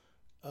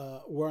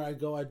 "Where I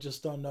go, I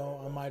just don't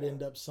know. I might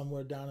end up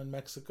somewhere down in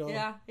Mexico."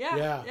 Yeah.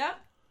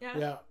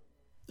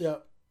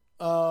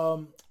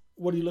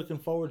 What are you looking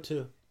forward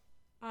to?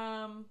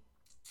 I'm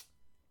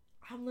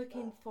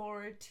looking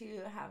forward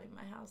to having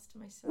my house to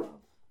myself.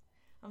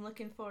 I'm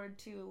looking forward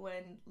to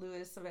when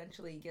Lewis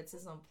eventually gets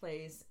his own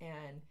place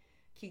and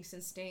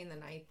Kingston staying the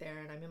night there,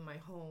 and I'm in my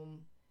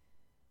home.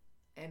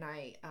 And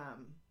I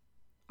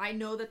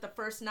know that the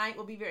first night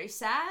will be very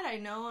sad. I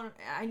know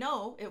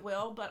it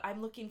will, but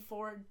I'm looking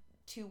forward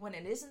to when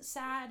it isn't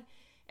sad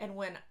and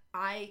when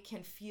I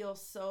can feel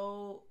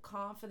so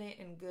confident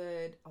and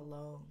good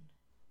alone.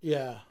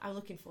 Yeah. I'm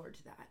looking forward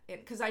to that.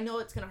 Because I know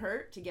it's going to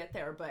hurt to get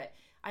there, but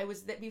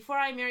before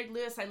I married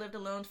Lewis, I lived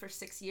alone for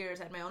 6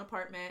 years. I had my own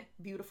apartment,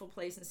 beautiful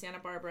place in Santa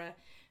Barbara.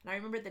 And I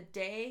remember the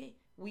day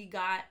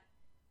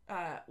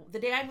the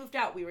day I moved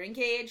out, we were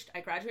engaged. I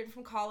graduated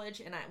from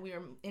college, and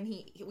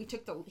he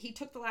took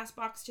the last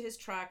box to his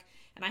truck,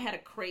 and I had a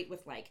crate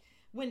with like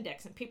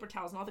Windex and paper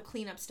towels and all the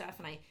cleanup stuff.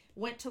 And I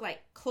went to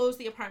like close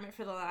the apartment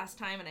for the last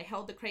time, and I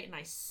held the crate and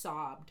I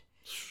sobbed.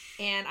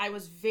 And I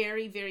was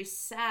very, very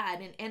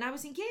sad. And I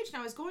was engaged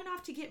and I was going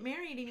off to get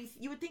married. And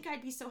you would think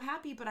I'd be so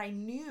happy, but I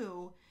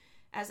knew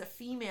as a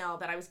female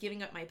that I was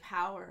giving up my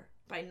power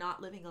by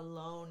not living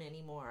alone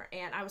anymore.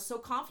 And I was so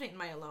confident in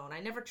my alone.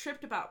 I never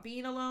tripped about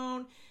being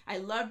alone. I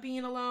loved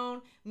being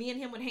alone. Me and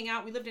him would hang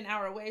out. We lived an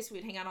hour away, so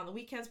we'd hang out on the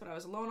weekends, but I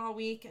was alone all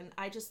week. And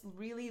I just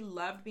really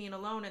loved being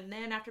alone. And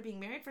then after being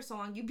married for so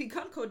long, you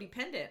become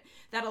codependent.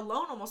 That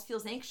alone almost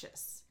feels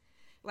anxious.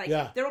 Like,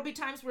 there will be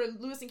times where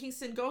Lewis and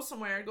Kingston go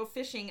somewhere, go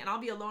fishing, and I'll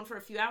be alone for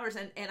a few hours,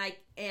 and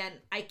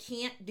I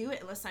can't do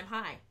it unless I'm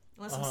high,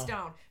 unless I'm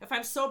stoned. If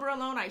I'm sober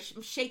alone, I'm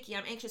shaky,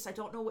 I'm anxious, I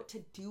don't know what to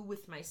do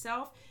with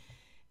myself.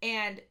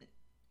 And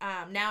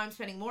now I'm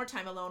spending more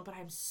time alone, but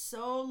I'm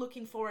so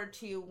looking forward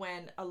to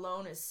when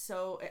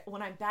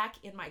I'm back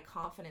in my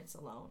confidence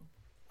alone.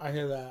 I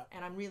hear that.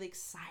 And I'm really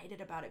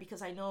excited about it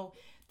because I know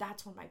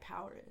that's where my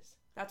power is.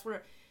 That's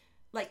where,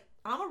 like,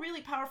 I'm a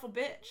really powerful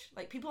bitch.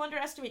 Like, people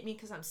underestimate me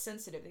because I'm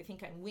sensitive. They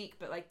think I'm weak,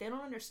 but, like, they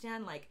don't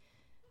understand, like,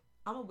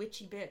 I'm a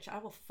witchy bitch. I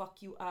will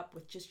fuck you up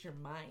with just your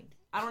mind.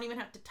 I don't even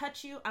have to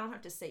touch you. I don't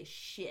have to say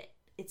shit.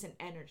 It's an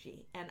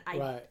energy. And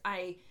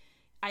I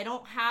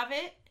don't have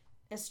it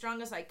as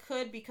strong as I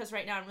could because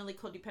right now I'm really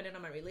codependent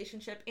on my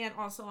relationship and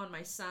also on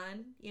my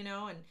son, you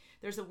know, and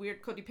there's a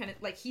weird codependent,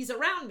 like, he's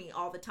around me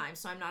all the time,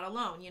 so I'm not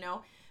alone, you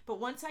know. But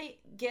once I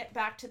get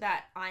back to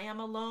that, I am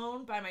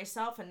alone by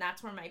myself, and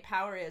that's where my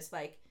power is.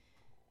 Like,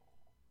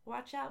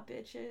 watch out,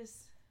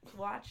 bitches.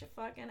 Watch it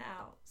fucking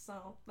out.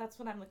 So that's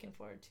what I'm looking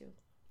forward to.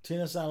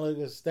 Tina San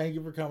Lucas, thank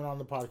you for coming on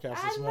the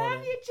podcast this morning. I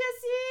love you,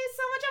 Jesse,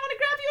 so much. I want to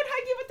grab you and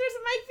hug you, but there's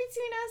a mic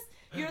between us.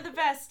 You're the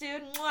best,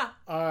 dude. Mwah.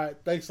 All right.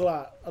 Thanks a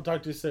lot. I'll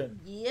talk to you soon.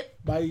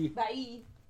 Yep. Bye. Bye.